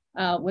child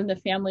when the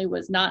family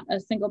was not a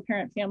single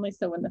parent family,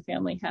 so when the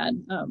family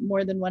had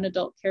more than one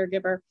adult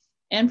caregiver,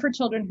 and for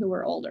children who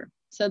were older.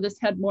 So this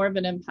had more of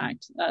an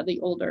impact the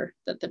older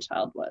that the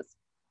child was.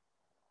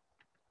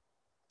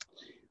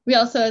 We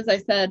also, as I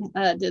said,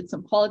 did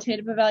some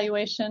qualitative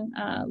evaluation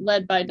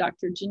led by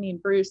Dr.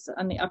 Janine Bruce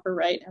on the upper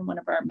right and one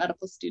of our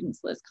medical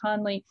students, Liz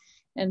Conley.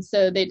 And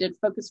so they did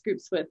focus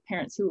groups with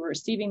parents who were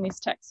receiving these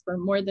texts for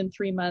more than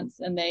 3 months,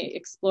 and they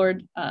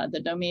explored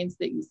the domains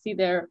that you see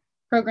there: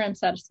 program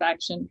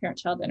satisfaction,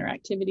 parent-child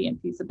interactivity, and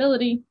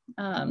feasibility.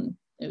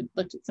 It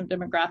looked at some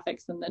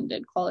demographics and then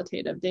did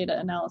qualitative data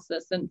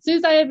analysis. And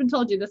Suze, I haven't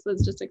told you this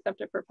was just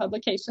accepted for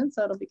publication,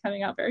 so it'll be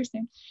coming out very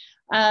soon.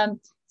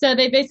 So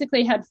they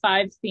basically had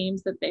 5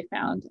 themes that they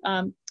found.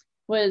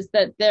 Was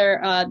that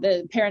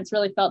the parents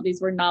really felt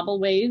these were novel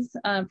ways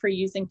for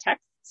using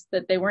text,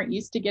 that they weren't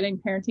used to getting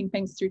parenting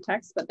things through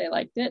text, but they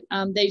liked it.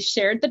 They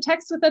shared the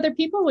text with other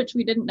people, which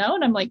we didn't know.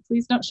 And I'm like,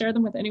 please don't share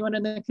them with anyone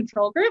in the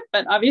control group.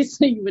 But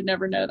obviously you would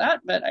never know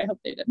that, but I hope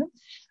they didn't.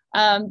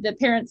 The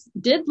parents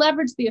did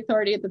leverage the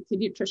authority of the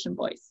pediatrician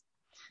voice.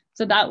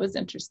 So that was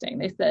interesting.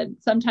 They said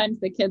sometimes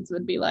the kids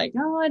would be like,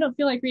 oh, I don't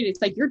feel like reading.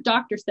 It's like, your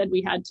doctor said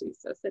we had to,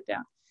 so sit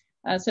down.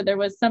 So there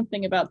was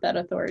something about that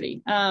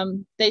authority.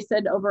 They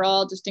said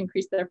overall just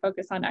increase their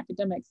focus on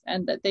academics,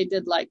 and that they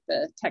did like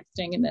the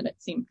texting and that it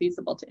seemed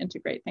feasible to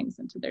integrate things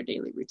into their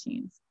daily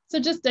routines. So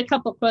just a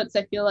couple quotes.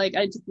 I feel like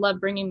I just love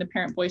bringing the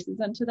parent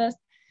voices into this.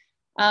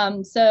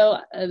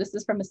 This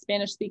is from a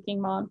Spanish speaking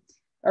mom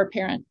or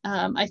parent.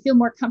 I feel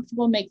more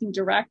comfortable making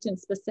direct and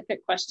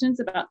specific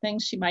questions about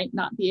things she might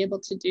not be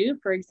able to do.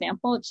 For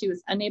example, if she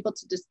was unable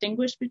to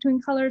distinguish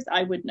between colors,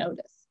 I would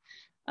notice.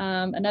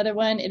 Another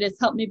one, it has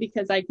helped me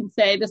because I can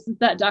say, this is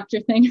that doctor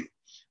thing.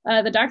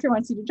 The doctor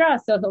wants you to draw,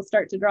 so he'll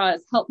start to draw.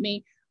 Has helped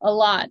me a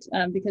lot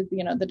because,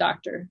 you know, the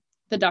doctor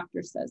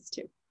says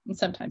to, and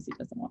sometimes he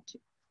doesn't want to.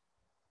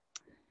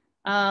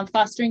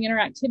 Fostering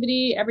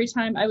interactivity. Every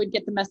time I would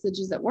get the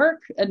messages at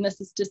work, and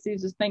this is just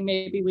Susan's thing,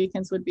 maybe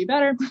weekends would be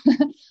better.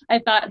 I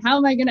thought, how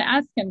am I going to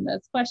ask him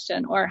this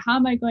question? Or how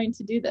am I going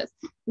to do this?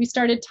 We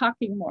started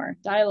talking more,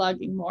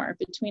 dialoguing more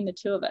between the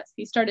two of us.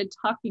 He started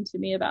talking to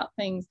me about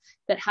things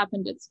that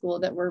happened at school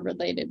that were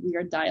related. We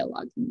are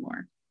dialoguing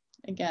more.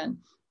 Again,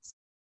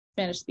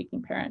 Spanish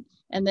speaking parent.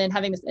 And then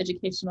having this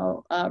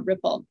educational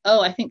ripple. Oh,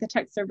 I think the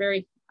texts are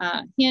very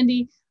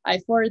handy. I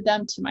forwarded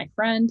them to my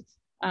friend.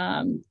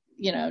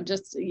 You know,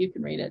 just, you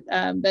can read it.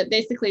 But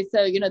basically,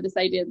 so, you know, this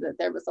idea that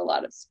there was a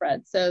lot of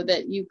spread, so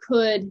that you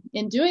could,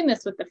 in doing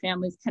this with the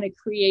families, kind of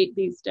create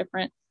these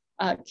different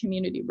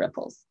community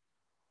ripples.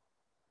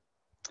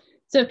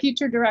 So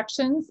future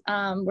directions,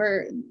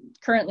 we're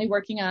currently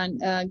working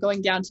on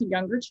going down to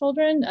younger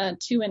children,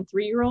 2 and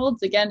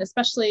 3-year-olds. Again,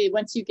 especially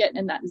once you get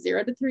in that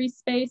 0 to 3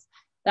 space,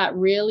 that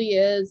really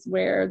is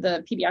where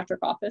the pediatric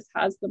office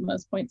has the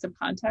most points of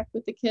contact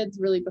with the kids,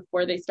 really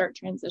before they start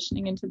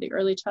transitioning into the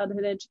early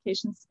childhood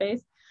education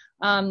space.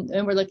 And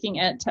we're looking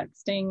at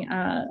texting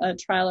a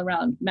trial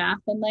around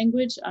math and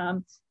language,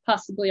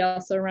 possibly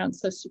also around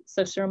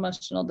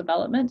socio-emotional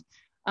development.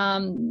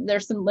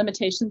 There's some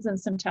limitations and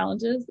some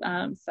challenges.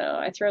 So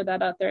I throw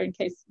that out there in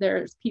case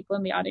there's people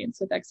in the audience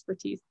with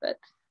expertise that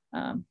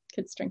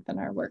could strengthen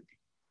our work.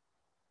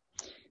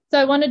 So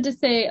I wanted to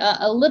say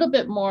a little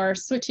bit more,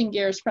 switching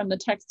gears from the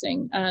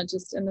texting,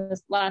 just in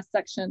this last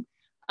section,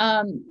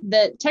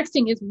 that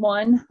texting is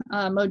one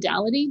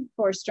modality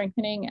for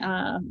strengthening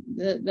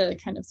the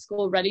kind of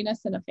school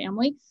readiness in a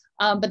family.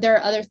 But there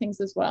are other things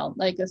as well,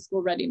 like a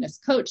school readiness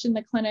coach in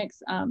the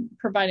clinics,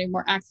 providing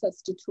more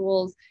access to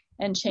tools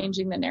and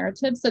changing the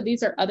narrative. So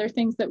these are other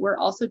things that we're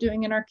also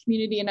doing in our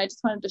community. And I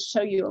just wanted to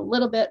show you a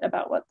little bit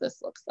about what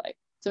this looks like.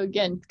 So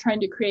again,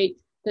 trying to create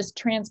this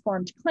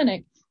transformed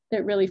clinic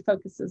that really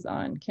focuses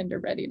on kinder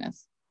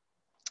readiness.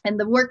 And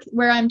the work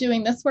where I'm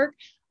doing this work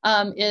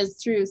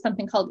is through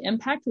something called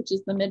IMPACT, which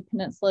is the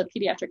Mid-Peninsula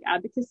Pediatric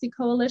Advocacy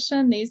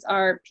Coalition. These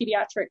are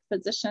pediatric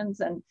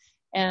physicians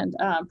and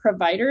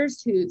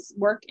providers who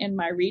work in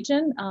my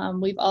region.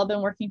 We've all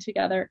been working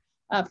together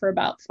for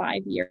about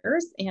 5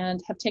 years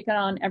and have taken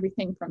on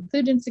everything from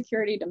food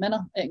insecurity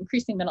to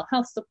increasing mental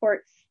health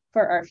support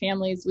for our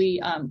families. We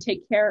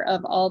take care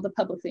of all the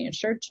publicly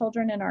insured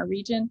children in our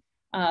region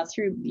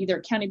through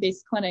either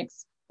county-based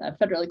clinics,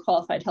 federally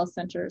qualified health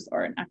centers,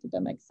 or an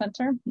academic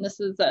center. And this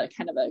is a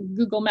kind of a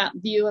Google map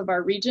view of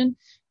our region.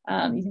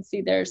 You can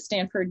see there's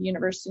Stanford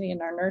University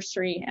in our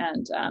nursery,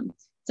 and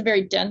it's a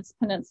very dense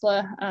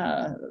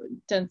peninsula,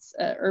 dense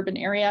urban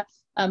area.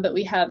 But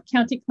we have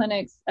county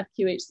clinics,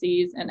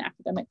 FQHCs, and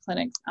academic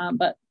clinics.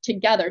 But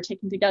together,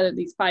 taken together,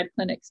 these 5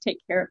 clinics take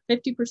care of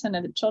 50%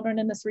 of the children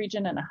in this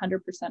region and 100%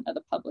 of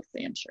the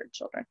publicly insured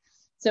children.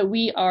 So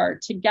we are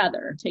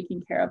together taking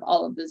care of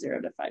all of the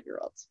 0 to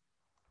 5-year-olds.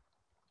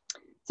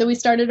 So we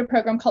started a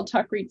program called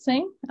Talk, Read,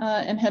 Sing,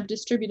 and have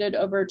distributed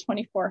over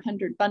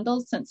 2,400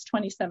 bundles since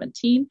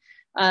 2017.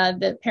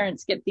 The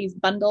parents get these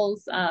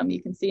bundles.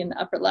 You can see in the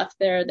upper left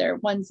there, they're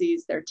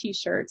onesies, they're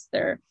t-shirts,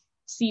 they're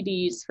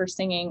CDs for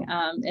singing,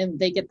 and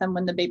they get them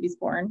when the baby's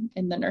born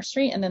in the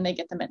nursery, and then they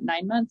get them at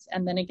 9 months,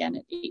 and then again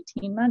at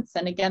 18 months.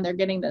 And again, they're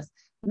getting this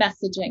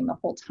messaging the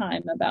whole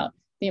time about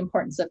the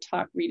importance of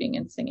talk, reading,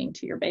 and singing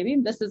to your baby.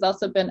 This has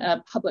also been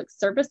a public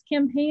service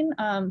campaign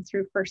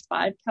through First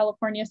 5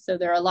 California. So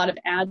there are a lot of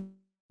ads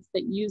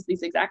that use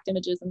these exact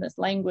images and this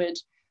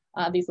language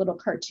these little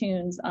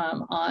cartoons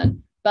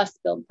on bus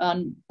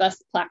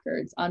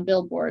placards, on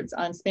billboards,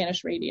 on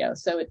Spanish radio.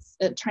 So it's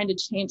trying to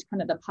change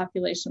kind of the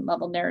population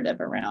level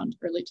narrative around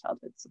early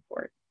childhood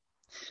support.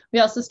 We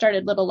also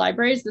started little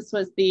libraries. This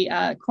was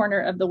the corner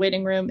of the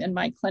waiting room in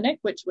my clinic,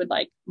 which would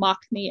like mock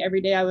me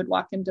every day I would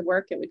walk into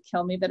work. It would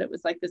kill me that it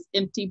was like this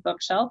empty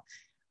bookshelf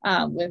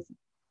with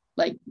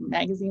like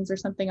magazines or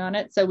something on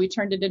it. So we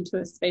turned it into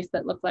a space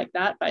that looked like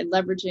that by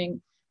leveraging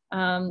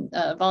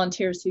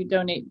volunteers who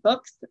donate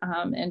books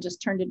and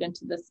just turned it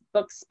into this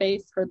book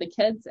space for the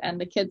kids, and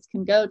the kids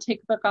can go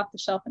take a book off the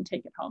shelf and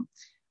take it home.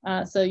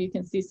 So you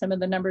can see some of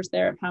the numbers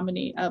there of how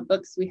many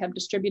books we have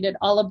distributed.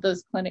 All of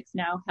those clinics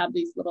now have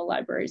these little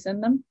libraries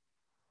in them.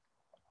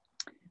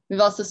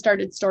 We've also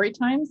started story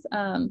times.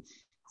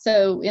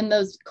 So in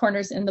those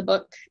corners in the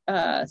book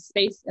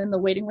space in the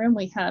waiting room,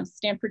 we have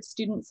Stanford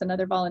students and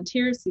other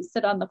volunteers who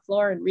sit on the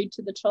floor and read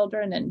to the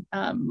children and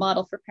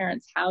model for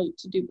parents how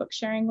to do book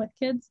sharing with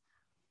kids.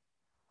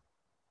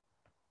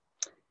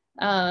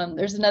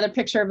 There's another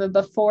picture of a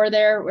before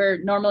there, where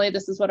normally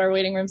this is what our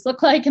waiting rooms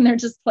look like, and they're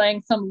just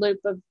playing some loop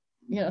of,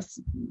 you know,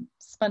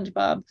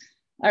 SpongeBob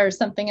or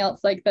something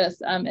else like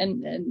this,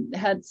 and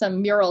had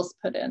some murals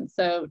put in.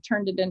 So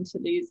turned it into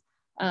these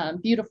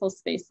beautiful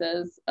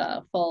spaces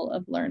full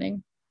of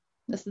learning.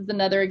 This is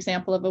another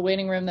example of a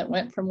waiting room that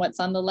went from what's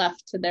on the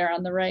left to there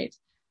on the right.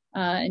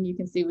 And you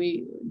can see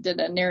we did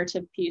a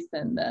narrative piece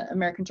in the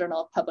American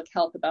Journal of Public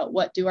Health about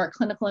what do our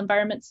clinical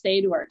environments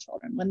say to our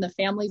children. When the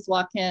families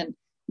walk in,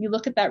 you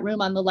look at that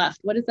room on the left,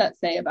 what does that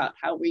say about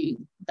how we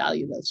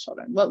value those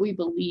children, what we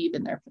believe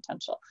in their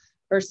potential,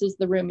 versus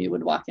the room you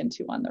would walk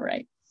into on the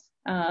right.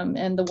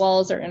 And the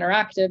walls are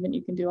interactive and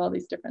you can do all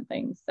these different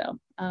things. So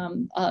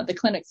the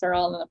clinics are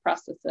all in the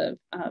process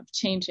of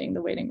changing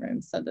the waiting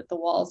rooms so that the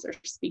walls are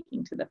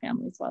speaking to the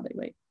families while they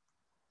wait.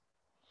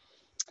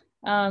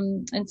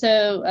 And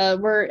so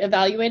we're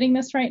evaluating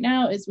this right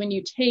now is when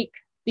you take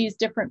these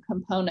different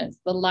components,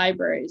 the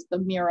libraries, the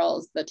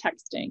murals, the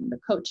texting, the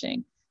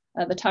coaching,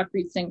 the Talk,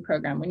 Read, Sing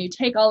program, when you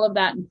take all of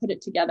that and put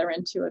it together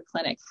into a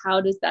clinic, how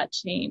does that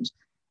change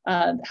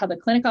how the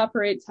clinic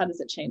operates? How does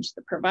it change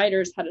the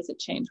providers? How does it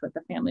change what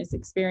the families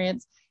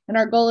experience? And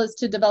our goal is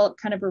to develop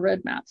kind of a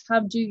roadmap.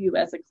 How do you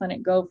as a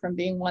clinic go from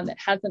being one that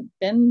hasn't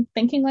been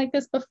thinking like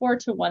this before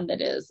to one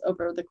that is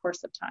over the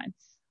course of time?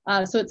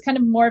 So it's kind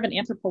of more of an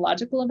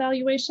anthropological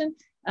evaluation,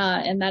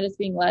 and that is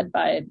being led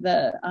by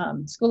the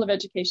School of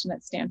Education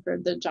at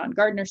Stanford, the John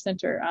Gardner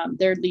Center.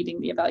 They're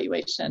leading the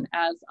evaluation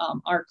as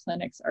our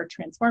clinics are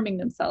transforming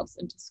themselves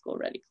into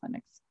school-ready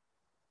clinics.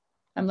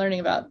 I'm learning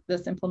about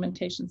this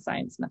implementation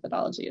science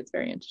methodology. It's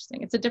very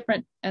interesting. It's a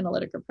different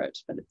analytic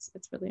approach, but it's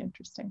really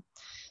interesting.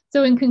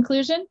 So in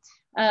conclusion,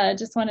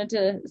 just wanted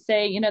to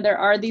say, you know, there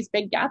are these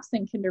big gaps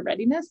in kinder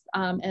readiness,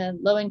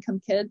 and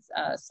low-income kids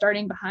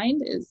starting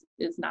behind is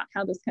not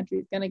how this country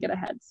is going to get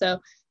ahead. So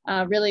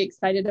really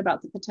excited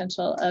about the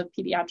potential of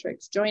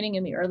pediatrics joining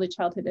in the early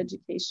childhood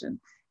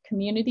education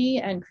community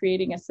and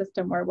creating a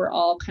system where we're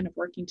all kind of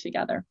working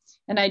together.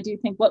 And I do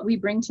think what we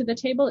bring to the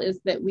table is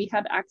that we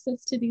have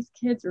access to these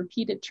kids,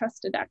 repeated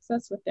trusted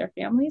access with their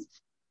families.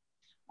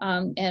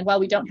 And while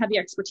we don't have the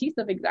expertise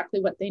of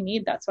exactly what they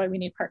need, that's why we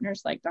need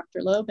partners like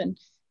Dr. Loeb and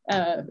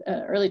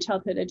early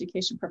childhood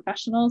education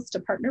professionals to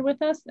partner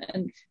with us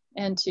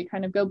and to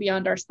kind of go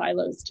beyond our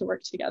silos to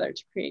work together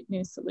to create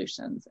new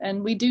solutions.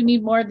 And we do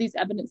need more of these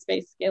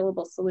evidence-based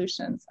scalable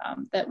solutions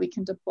that we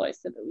can deploy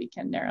so that we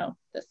can narrow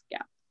this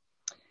gap.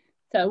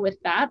 So with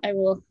that, I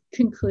will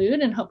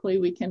conclude and hopefully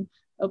we can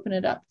open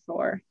it up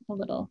for a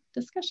little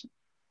discussion.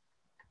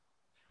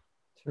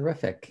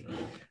 Terrific.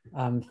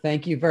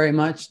 Thank you very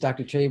much,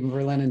 Dr.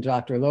 Chamberlain and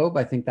Dr. Loeb.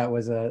 I think that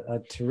was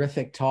a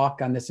terrific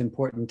talk on this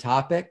important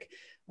topic.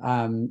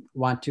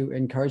 Want to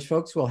encourage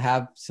folks, we'll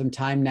have some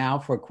time now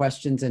for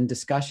questions and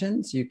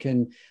discussions. You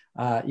can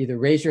either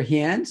raise your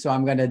hand. So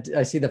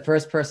I see the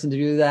first person to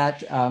do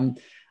that.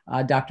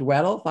 Dr.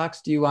 Weddle,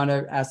 Fox, do you want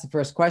to ask the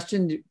first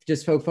question?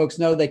 Just so folks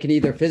know, they can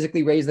either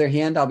physically raise their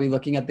hand, I'll be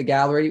looking at the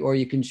gallery, or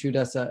you can shoot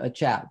us a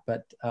chat.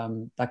 But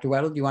Dr.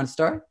 Weddle, do you want to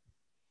start?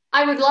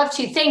 I would love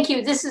to. Thank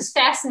you. This is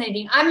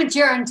fascinating. I'm a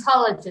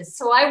gerontologist,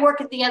 so I work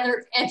at the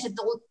other edge of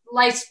the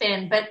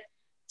lifespan, but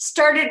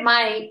started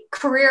my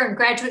career in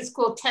graduate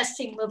school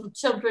testing little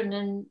children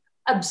and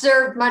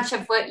observed much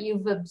of what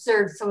you've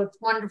observed. So it's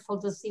wonderful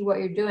to see what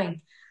you're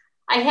doing.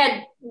 I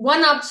had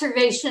one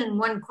observation and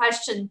one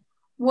question.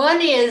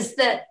 One is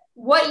that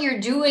what you're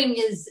doing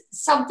is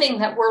something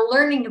that we're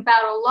learning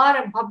about a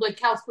lot in public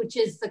health, which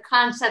is the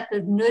concept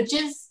of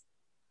nudges.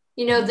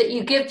 You know, that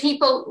you give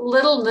people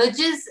little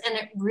nudges and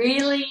it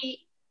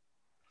really,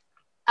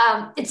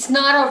 it's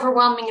not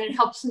overwhelming and it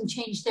helps them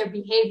change their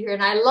behavior.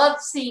 And I love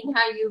seeing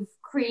how you've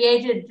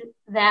created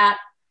that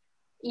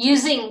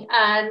using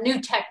new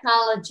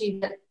technology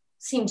that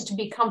seems to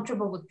be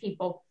comfortable with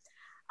people.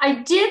 I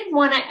did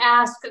want to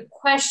ask a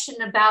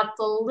question about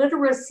the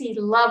literacy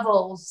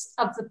levels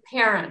of the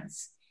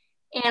parents.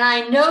 And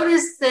I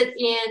noticed that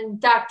in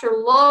Dr.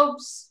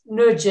 Loeb's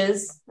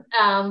nudges,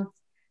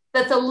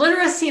 that the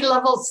literacy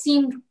level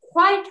seemed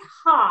quite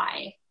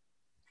high.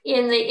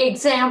 in the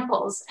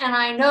examples. And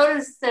I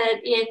noticed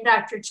that in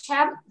Dr.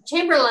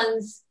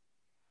 Chamberlain's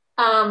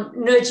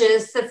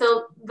nudges, that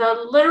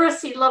the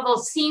literacy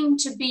levels seem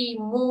to be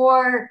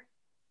more,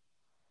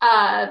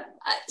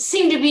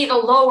 seem to be the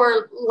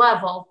lower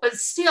level, but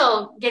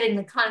still getting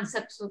the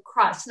concepts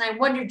across. And I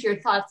wondered your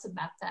thoughts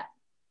about that.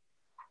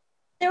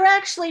 They're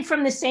actually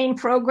from the same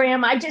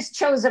program. I just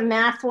chose a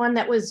math one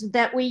that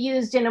we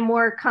used in a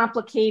more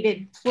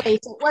complicated place.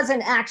 It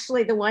wasn't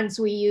actually the ones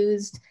we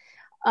used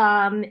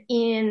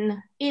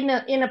in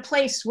a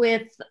place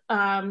with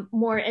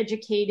more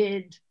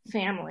educated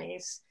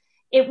families.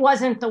 It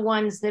wasn't the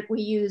ones that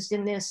we used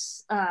in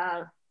this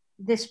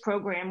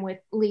program with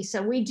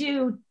Lisa. We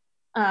do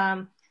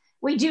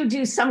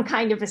some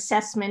kind of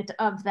assessment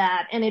of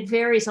that, and it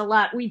varies a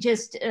lot. We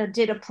just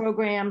did a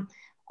program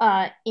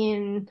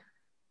in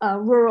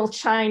rural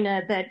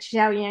China that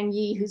Xiaoyang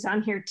Yi, who's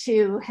on here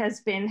too, has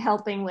been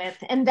helping with.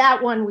 And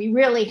that one, we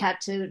really had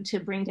to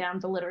bring down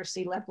the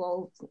literacy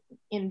level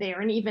in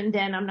there. And even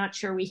then, I'm not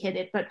sure we hit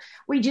it, but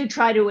we do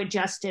try to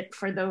adjust it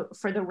for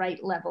the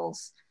right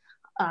levels.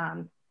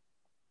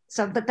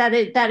 But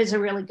that is a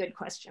really good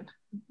question.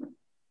 And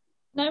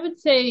I would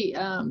say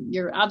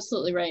you're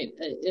absolutely right.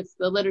 If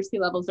the literacy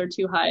levels are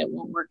too high, it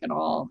won't work at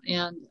all.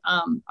 And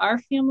our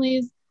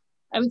families,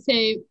 I would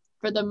say,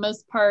 for the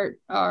most part,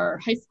 are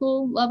high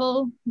school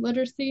level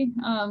literacy,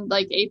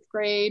 like 8th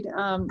grade.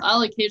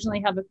 I'll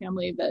occasionally have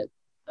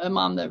a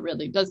mom that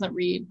really doesn't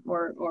read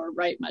or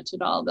write much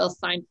at all. They'll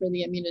sign for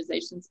the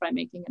immunizations by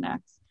making an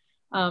X.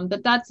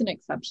 But that's an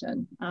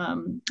exception.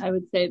 I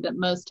would say that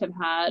most have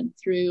had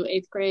through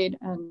 8th grade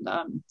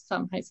and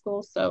some high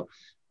school. So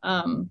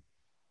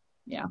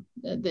yeah,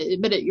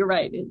 but you're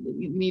right.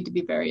 You need to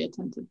be very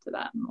attentive to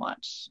that and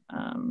watch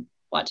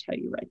how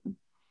you write them.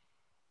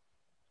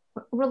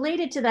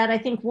 Related to that, I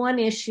think one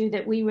issue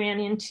that we ran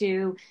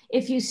into,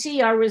 if you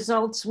see our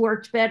results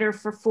worked better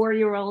for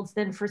 4-year-olds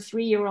than for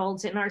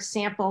 3-year-olds in our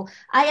sample,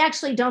 I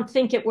actually don't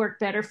think it worked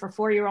better for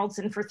 4-year-olds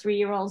than for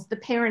 3-year-olds. The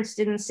parents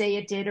didn't say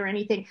it did or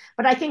anything,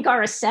 but I think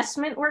our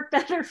assessment worked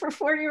better for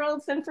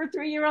 4-year-olds than for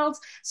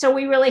 3-year-olds. So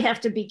we really have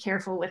to be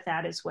careful with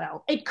that as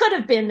well. It could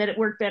have been that it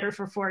worked better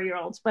for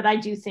 4-year-olds, but I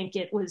do think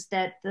it was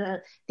that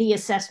the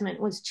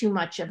assessment was too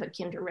much of a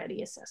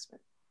kinder-ready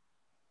assessment.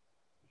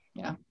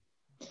 Yeah.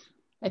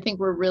 I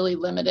think we're really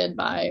limited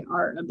by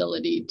our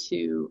ability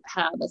to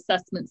have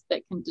assessments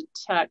that can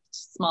detect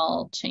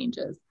small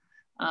changes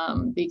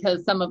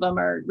because some of them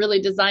are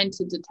really designed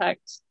to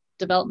detect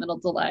developmental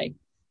delay.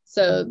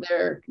 So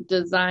they're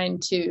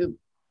designed to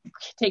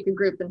take a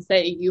group and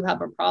say, you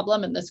have a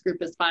problem and this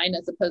group is fine,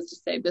 as opposed to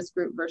say this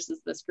group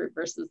versus this group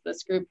versus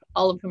this group,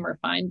 all of whom are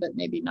fine, but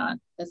maybe not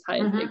as high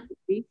as they could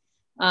be.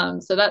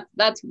 So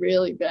that's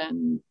really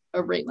been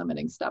a rate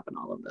limiting step in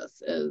all of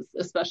this, is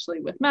especially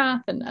with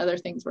math and other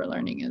things we're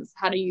learning, is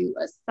how do you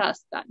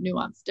assess that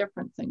nuanced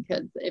difference in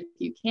kids? If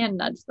you can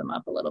nudge them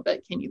up a little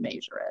bit, can you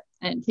measure it?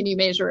 And can you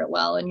measure it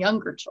well in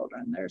younger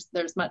children?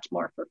 There's much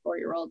more for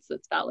 4-year-olds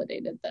that's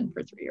validated than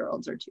for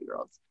 3-year-olds or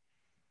 2-year-olds.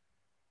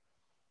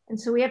 And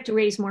so we have to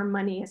raise more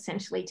money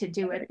essentially to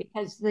do it,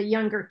 because the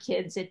younger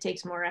kids, it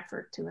takes more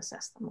effort to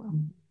assess them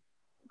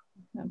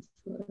well.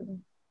 Absolutely.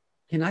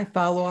 Can I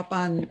follow up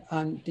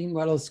on Dean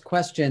Weddle's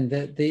question?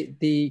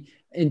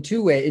 In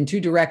two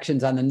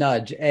directions on the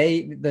nudge.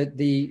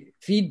 The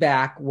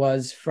feedback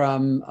was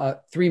from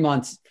 3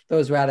 months.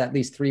 Those were at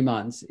least 3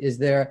 months. Is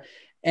there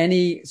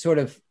any sort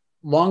of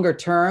longer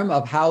term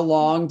of how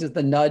long does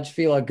the nudge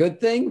feel a good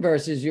thing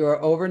versus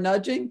your over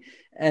nudging?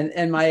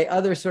 And my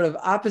other sort of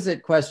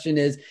opposite question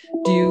is,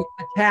 do you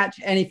attach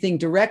anything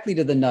directly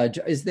to the nudge?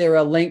 Is there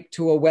a link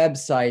to a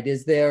website?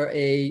 Is there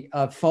a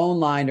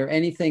phone line or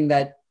anything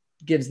that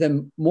gives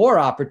them more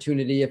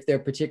opportunity if they're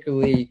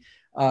particularly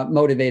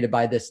motivated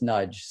by this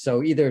nudge?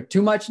 So either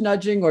too much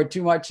nudging or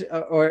too much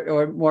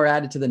or more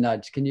added to the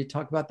nudge. Can you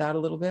talk about that a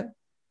little bit?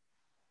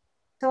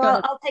 So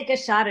I'll take a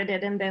shot at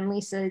it, and then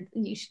Lisa,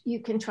 you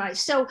can try.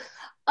 So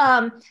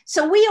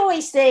we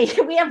always say,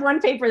 we have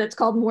one paper that's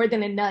called More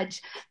Than a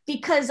Nudge,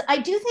 because I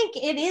do think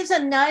it is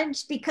a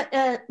nudge,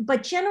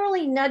 but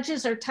generally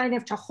nudges are kind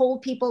of to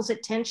hold people's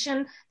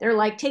attention. They're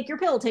like, take your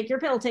pill, take your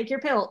pill, take your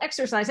pill,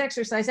 exercise,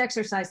 exercise,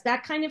 exercise,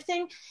 that kind of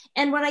thing.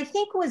 And what I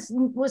think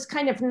was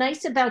kind of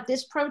nice about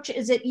this approach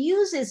is it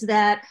uses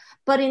that,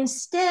 but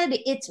instead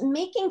it's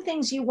making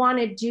things you want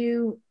to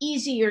do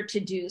easier to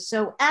do.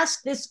 So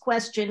ask this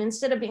question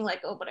instead of being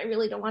like, oh, but I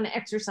really don't want to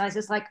exercise.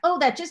 It's like, oh,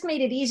 that just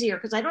made it easier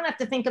because I don't have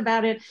to think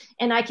about it,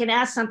 and I can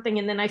ask something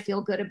and then I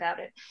feel good about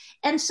it.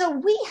 And so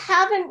we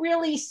haven't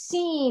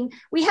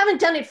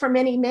done it for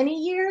many,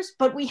 many years,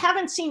 but we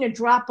haven't seen a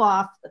drop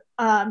off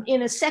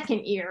in a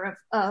second year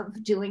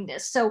of doing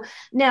this. So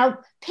now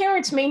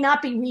parents may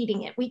not be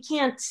reading it. We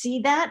can't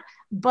see that,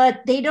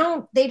 but they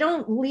don't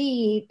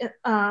leave.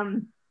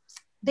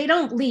 They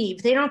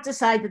don't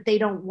decide that they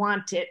don't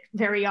want it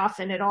very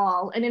often at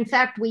all. And in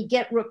fact, we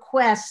get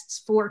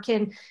requests for,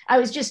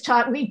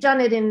 we've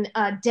done it in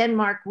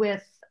Denmark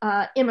with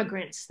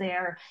immigrants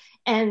there,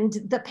 and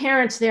the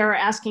parents there are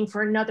asking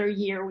for another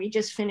year. We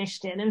just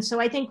finished it. And so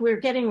I think we're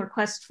getting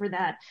requests for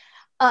that.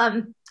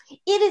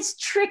 It is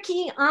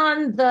tricky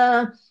on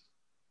the,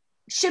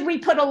 should we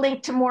put a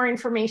link to more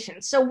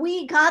information? So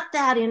we got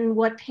that in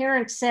what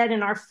parents said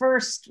in our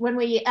first, when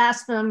we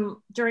asked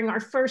them during our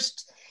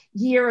first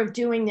year of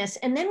doing this.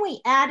 And then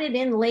we added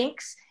in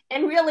links,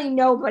 and really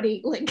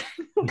nobody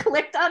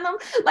clicked on them.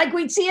 Like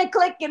we'd see a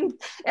click, and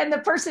the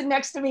person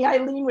next to me,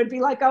 Eileen, would be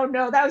like, oh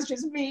no, that was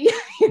just me.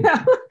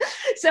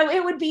 So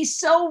it would be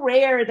so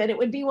rare that it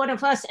would be one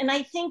of us. And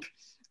I think,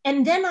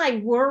 and then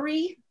I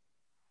worry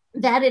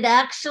that it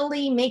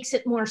actually makes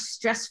it more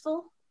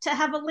stressful to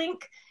have a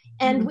link.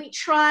 And we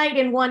tried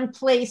in one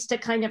place to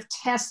kind of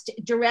test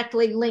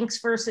directly links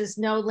versus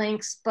no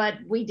links, but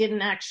we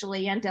didn't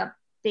actually end up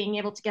being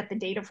able to get the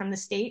data from the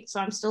state. So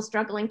I'm still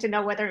struggling to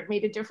know whether it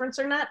made a difference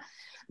or not.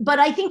 But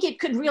I think it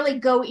could really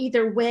go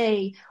either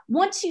way.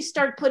 Once you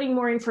start putting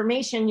more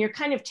information, you're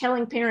kind of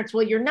telling parents,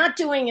 well, you're not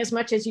doing as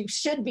much as you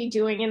should be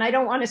doing. And I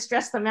don't want to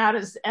stress them out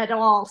at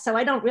all. So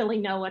I don't really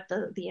know what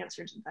the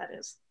answer to that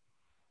is.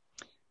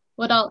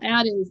 What I'll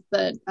add is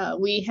that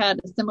we had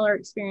a similar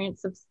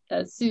experience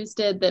as Suze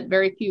did, that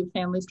very few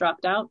families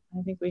dropped out.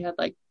 I think we had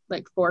like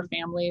 4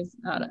 families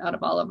out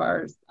of all of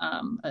ours.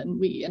 And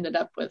we ended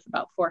up with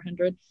about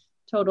 400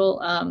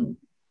 total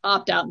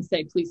opt out and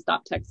say, please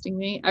stop texting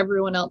me.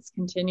 Everyone else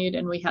continued,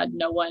 and we had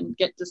no one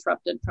get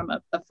disrupted from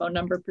a phone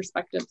number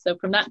perspective. So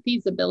from that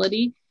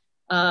feasibility,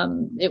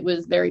 it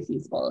was very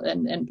feasible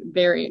and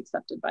very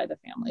accepted by the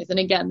families. And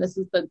again, this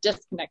is the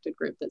disconnected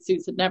group that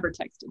Suze had never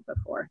texted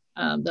before.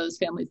 Those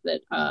families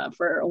that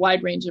for a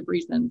wide range of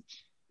reasons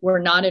were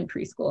not in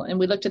preschool. And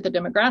we looked at the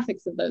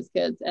demographics of those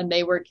kids, and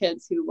they were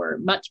kids who were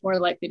much more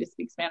likely to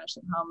speak Spanish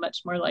at home,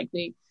 much more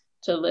likely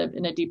to live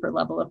in a deeper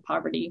level of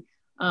poverty.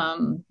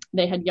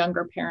 They had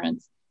younger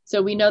parents.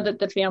 So we know that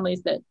the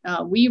families that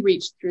we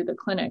reached through the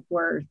clinic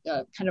were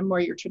kind of more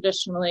your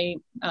traditionally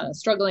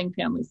struggling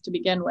families to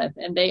begin with.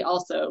 And they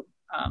also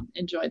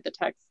enjoyed the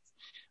texts.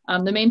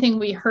 The main thing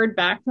we heard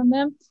back from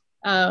them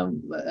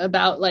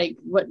about like,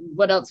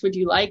 what else would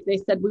you like? They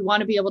said, we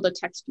want to be able to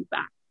text you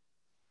back.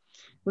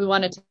 We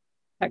want to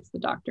text the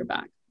doctor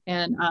back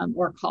and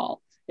or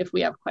call if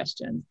we have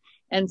questions.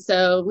 And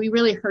so we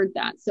really heard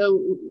that.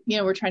 So,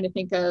 we're trying to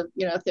think of,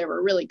 if there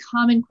were really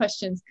common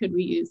questions, could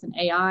we use an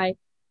AI,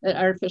 an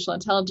artificial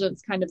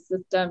intelligence kind of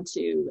system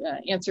to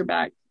answer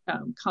back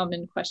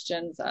common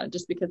questions,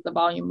 just because the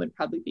volume would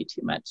probably be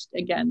too much,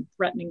 again,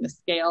 threatening the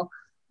scale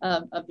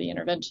of the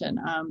intervention.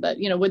 But,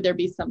 would there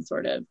be some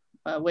sort of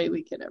way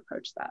we could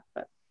approach that?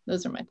 But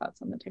those are my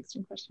thoughts on the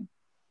texting question.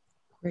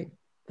 Great.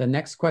 The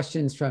next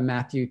question is from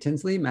Matthew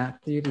Tinsley.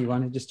 Matthew, do you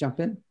want to just jump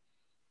in?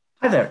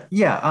 Hi there.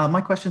 Yeah, my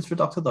question's for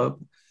Dr.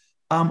 Loeb.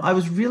 I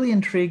was really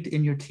intrigued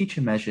in your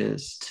teacher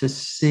measures to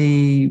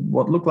see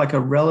what looked like a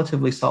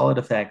relatively solid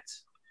effect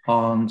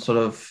on sort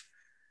of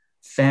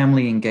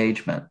family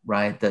engagement,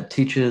 right? That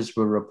teachers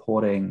were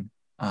reporting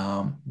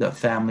that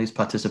families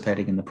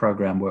participating in the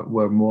program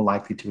were more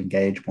likely to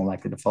engage, more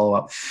likely to follow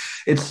up.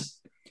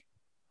 It's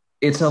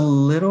a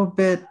little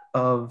bit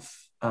of,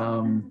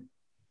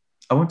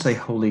 I won't say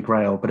holy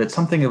grail, but it's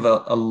something of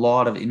a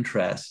lot of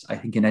interest, I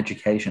think, in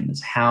education,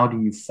 is how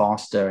do you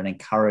foster and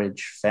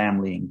encourage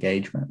family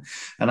engagement?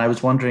 And I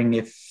was wondering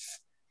if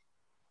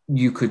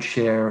you could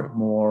share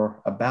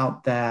more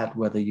about that,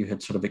 whether you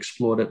had sort of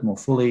explored it more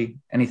fully,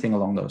 anything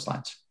along those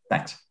lines.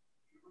 Thanks.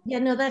 Yeah,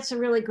 no, that's a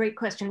really great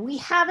question. We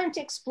haven't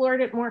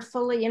explored it more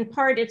fully. In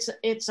part,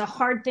 it's a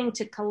hard thing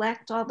to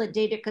collect all the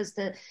data because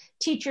the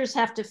teachers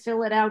have to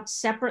fill it out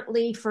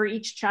separately for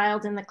each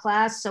child in the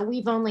class. So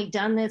we've only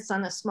done this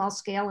on a small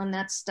scale, and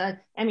that's,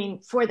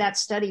 for that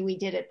study we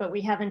did it, but we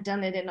haven't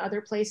done it in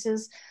other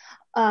places.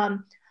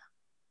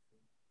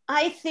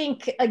 I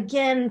think,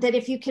 again, that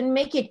if you can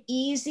make it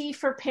easy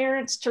for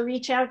parents to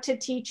reach out to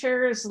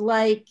teachers,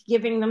 like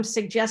giving them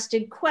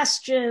suggested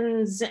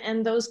questions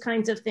and those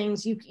kinds of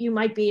things, you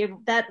might be able,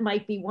 that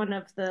might be one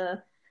of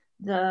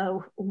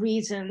the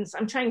reasons.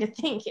 I'm trying to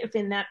think if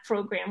in that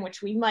program,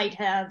 which we might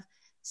have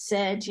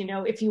said,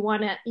 if you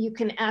want to, you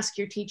can ask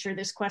your teacher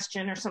this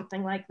question or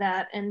something like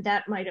that, and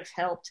that might have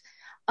helped.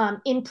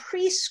 In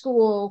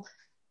preschool,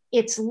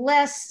 it's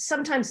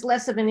sometimes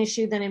less of an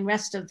issue than in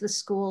rest of the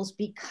schools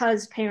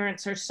because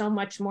parents are so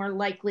much more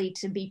likely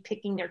to be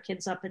picking their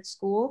kids up at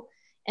school.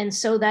 And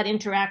so that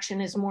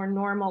interaction is more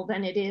normal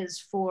than it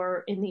is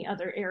in the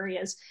other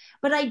areas.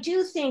 But I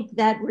do think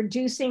that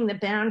reducing the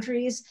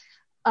boundaries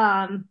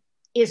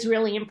is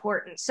really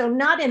important. So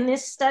not in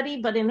this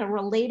study, but in a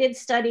related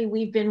study,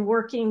 we've been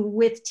working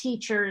with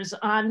teachers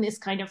on this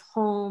kind of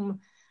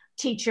home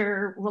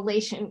teacher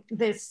relation,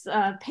 this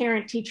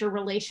parent-teacher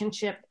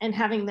relationship, and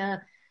having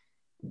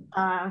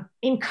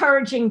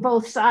encouraging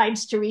both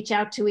sides to reach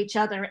out to each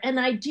other. And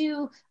I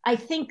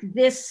think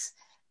this,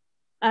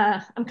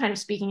 I'm kind of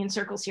speaking in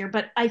circles here,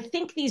 but I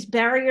think these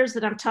barriers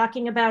that I'm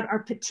talking about are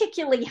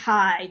particularly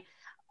high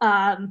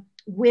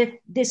with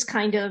this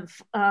kind of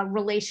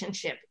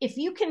relationship. If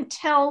you can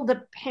tell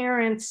the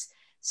parents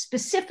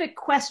specific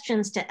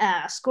questions to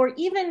ask, or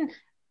even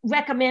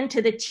recommend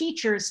to the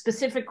teachers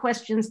specific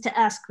questions to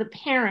ask the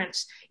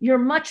parents, you're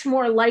much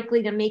more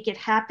likely to make it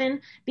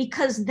happen,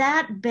 because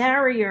that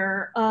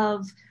barrier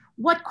of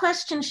what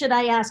question should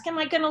I ask? Am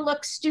I going to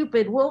look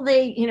stupid? Will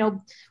they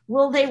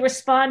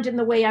respond in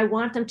the way I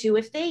want them to?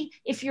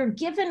 If you're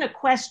given a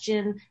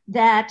question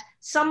that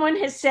someone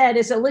has said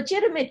is a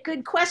legitimate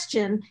good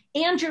question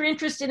and you're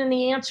interested in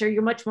the answer,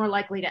 you're much more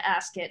likely to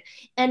ask it.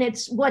 And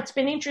what's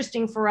been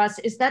interesting for us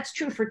is that's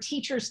true for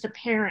teachers to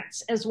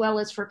parents as well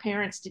as for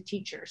parents to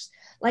teachers.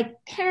 Like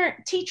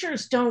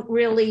teachers don't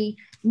really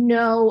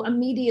know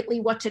immediately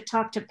what to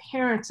talk to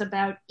parents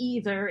about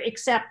either,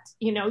 except,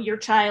 your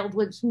child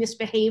was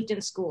misbehaved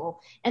in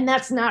school. And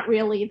that's not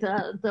really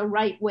the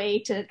right way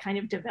to kind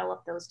of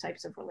develop those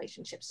types of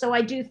relationships. So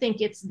I do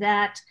think it's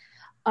that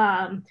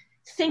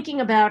thinking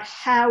about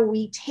how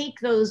we take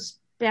those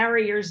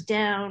barriers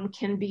down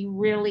can be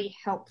really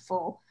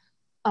helpful.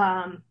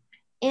 And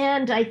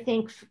I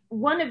think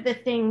one of the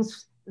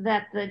things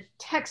that the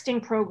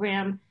texting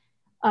program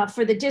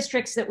for the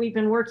districts that we've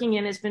been working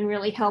in has been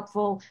really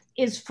helpful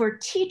is for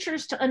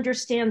teachers to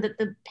understand that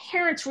the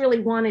parents really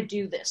want to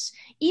do this.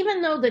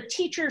 Even though the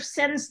teacher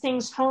sends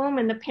things home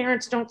and the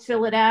parents don't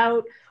fill it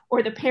out,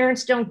 or the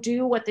parents don't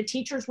do what the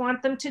teachers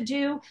want them to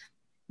do,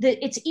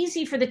 it's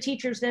easy for the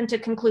teachers then to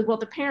conclude, well,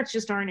 the parents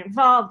just aren't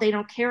involved, they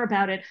don't care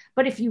about it.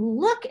 But if you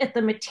look at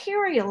the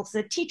materials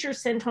that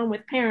teachers send home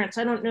with parents,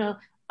 I don't know,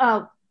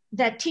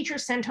 that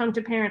teachers send home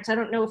to parents, I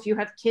don't know if you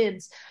have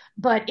kids,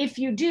 but if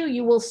you do,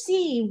 you will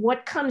see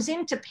what comes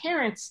into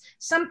parents,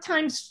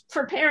 sometimes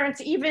for parents,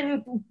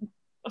 even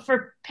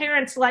for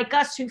parents like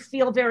us who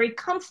feel very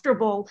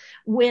comfortable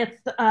with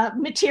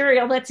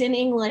material that's in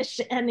English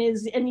and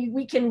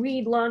we can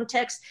read long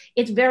text.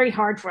 It's very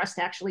hard for us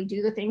to actually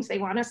do the things they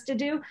want us to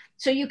do.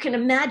 So you can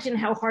imagine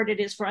how hard it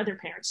is for other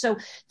parents. So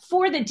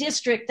for the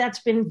district, that's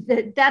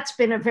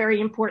been a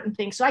very important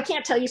thing. So I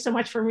can't tell you so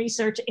much from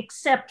research,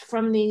 except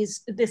from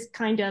this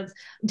kind of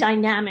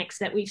dynamics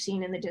that we've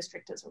seen in the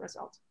district as a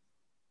result.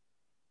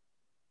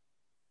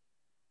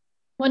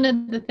 One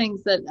of the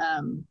things that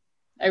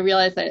I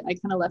realized I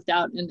kind of left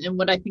out, and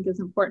what I think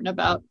is important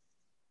about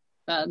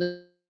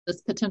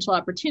this potential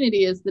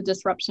opportunity is the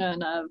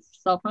disruption of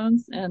cell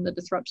phones and the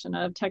disruption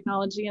of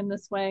technology in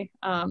this way.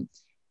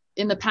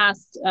 In the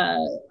past,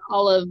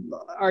 all of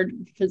our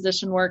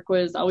physician work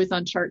was always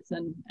on charts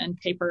and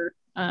paper,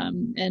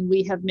 and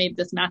we have made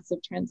this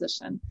massive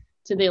transition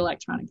to the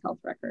electronic health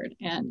record,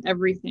 and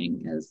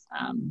everything is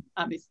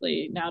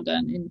obviously now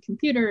done in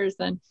computers,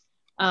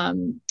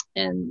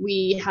 and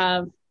we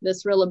have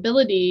this real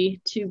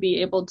ability to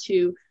be able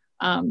to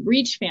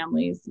reach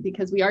families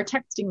because we are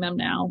texting them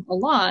now a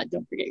lot.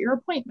 Don't forget your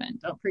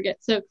appointment. Don't forget.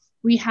 So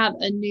we have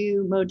a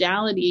new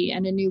modality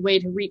and a new way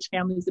to reach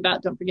families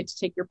about don't forget to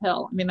take your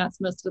pill. I mean,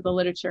 that's most of the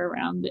literature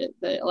around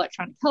the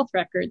electronic health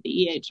record,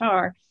 the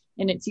EHR,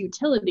 and its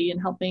utility in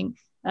helping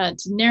to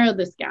narrow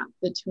this gap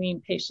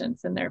between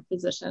patients and their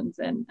physicians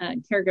and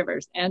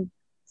caregivers. And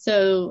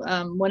so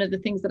one of the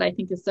things that I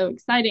think is so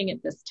exciting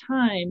at this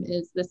time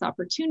is this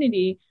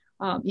opportunity,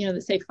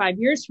 that say 5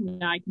 years from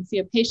now, I can see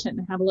a patient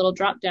and have a little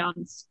drop down,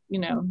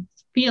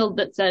 field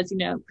that says,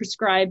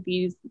 prescribe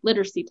these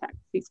literacy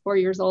texts. He's 4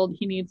 years old,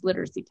 he needs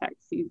literacy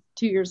texts. He's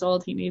 2 years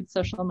old, he needs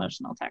social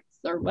emotional texts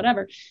or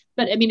whatever.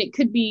 But I mean, it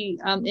could be,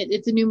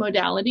 it's a new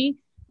modality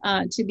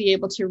to be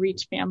able to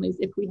reach families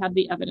if we have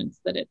the evidence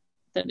that it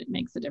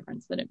makes a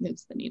difference, that it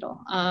moves the needle.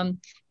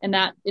 And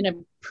that in a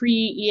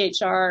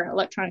pre-EHR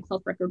electronic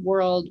health record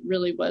world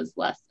really was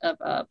less of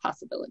a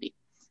possibility.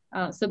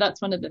 So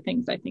that's one of the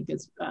things I think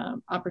is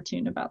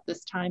opportune about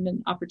this time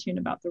and opportune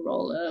about the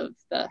role of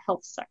the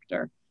health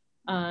sector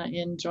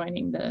in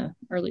joining the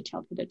early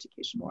childhood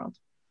education world.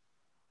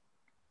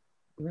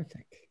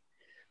 Terrific.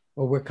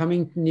 Well, we're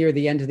coming near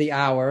the end of the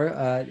hour.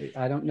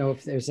 I don't know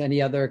if there's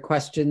any other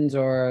questions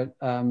or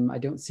I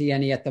don't see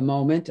any at the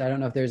moment. I don't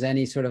know if there's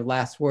any sort of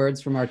last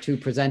words from our two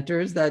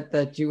presenters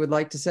that you would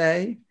like to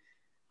say.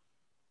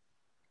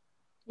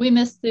 We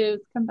miss Sue.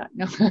 Come back.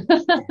 No,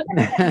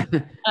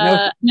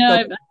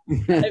 I've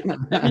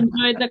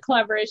enjoyed the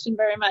collaboration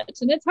very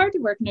much. And it's hard to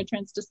work in a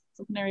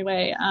transdisciplinary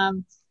way.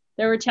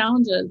 There were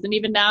challenges, and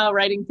even now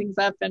writing things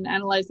up and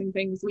analyzing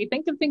things, we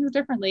think of things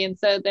differently. And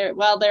so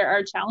while there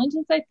are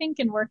challenges, I think,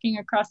 in working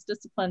across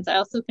disciplines, I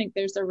also think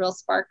there's a real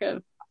spark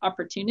of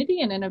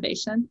opportunity and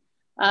innovation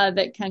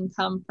that can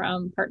come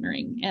from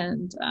partnering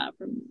and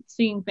from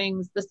seeing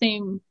things, the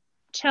same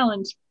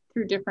challenge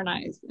through different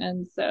eyes.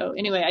 And so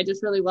anyway, I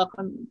just really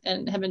welcome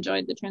and have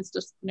enjoyed the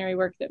transdisciplinary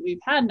work that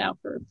we've had now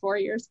for 4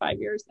 years, 5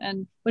 years,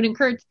 and would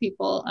encourage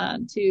people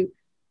to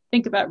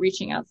think about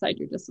reaching outside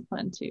your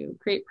discipline to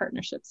create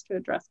partnerships to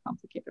address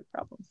complicated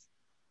problems.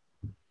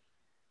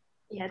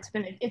 Yeah,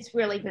 it's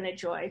really been a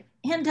joy.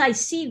 And I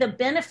see the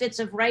benefits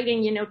of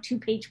writing,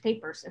 2-page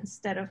papers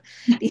instead of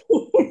these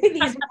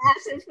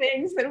massive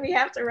things that we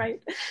have to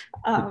write.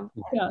 Yeah,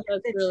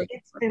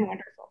 it's been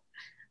wonderful.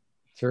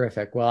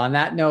 Terrific. Well, on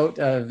that note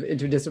of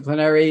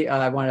interdisciplinary,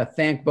 I want to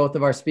thank both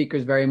of our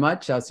speakers very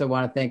much. I also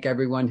want to thank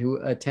everyone who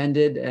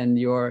attended and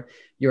your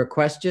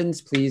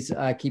questions. Please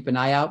keep an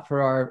eye out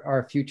for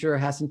our future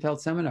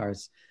Hassenfeld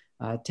seminars.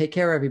 Take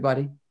care,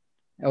 everybody.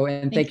 Oh,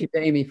 and thank you to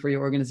Amy for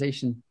your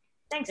organization.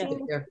 Thanks, Yeah.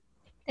 Amy.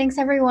 Thanks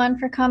everyone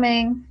for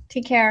coming.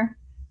 Take care.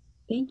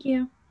 Thank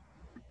you.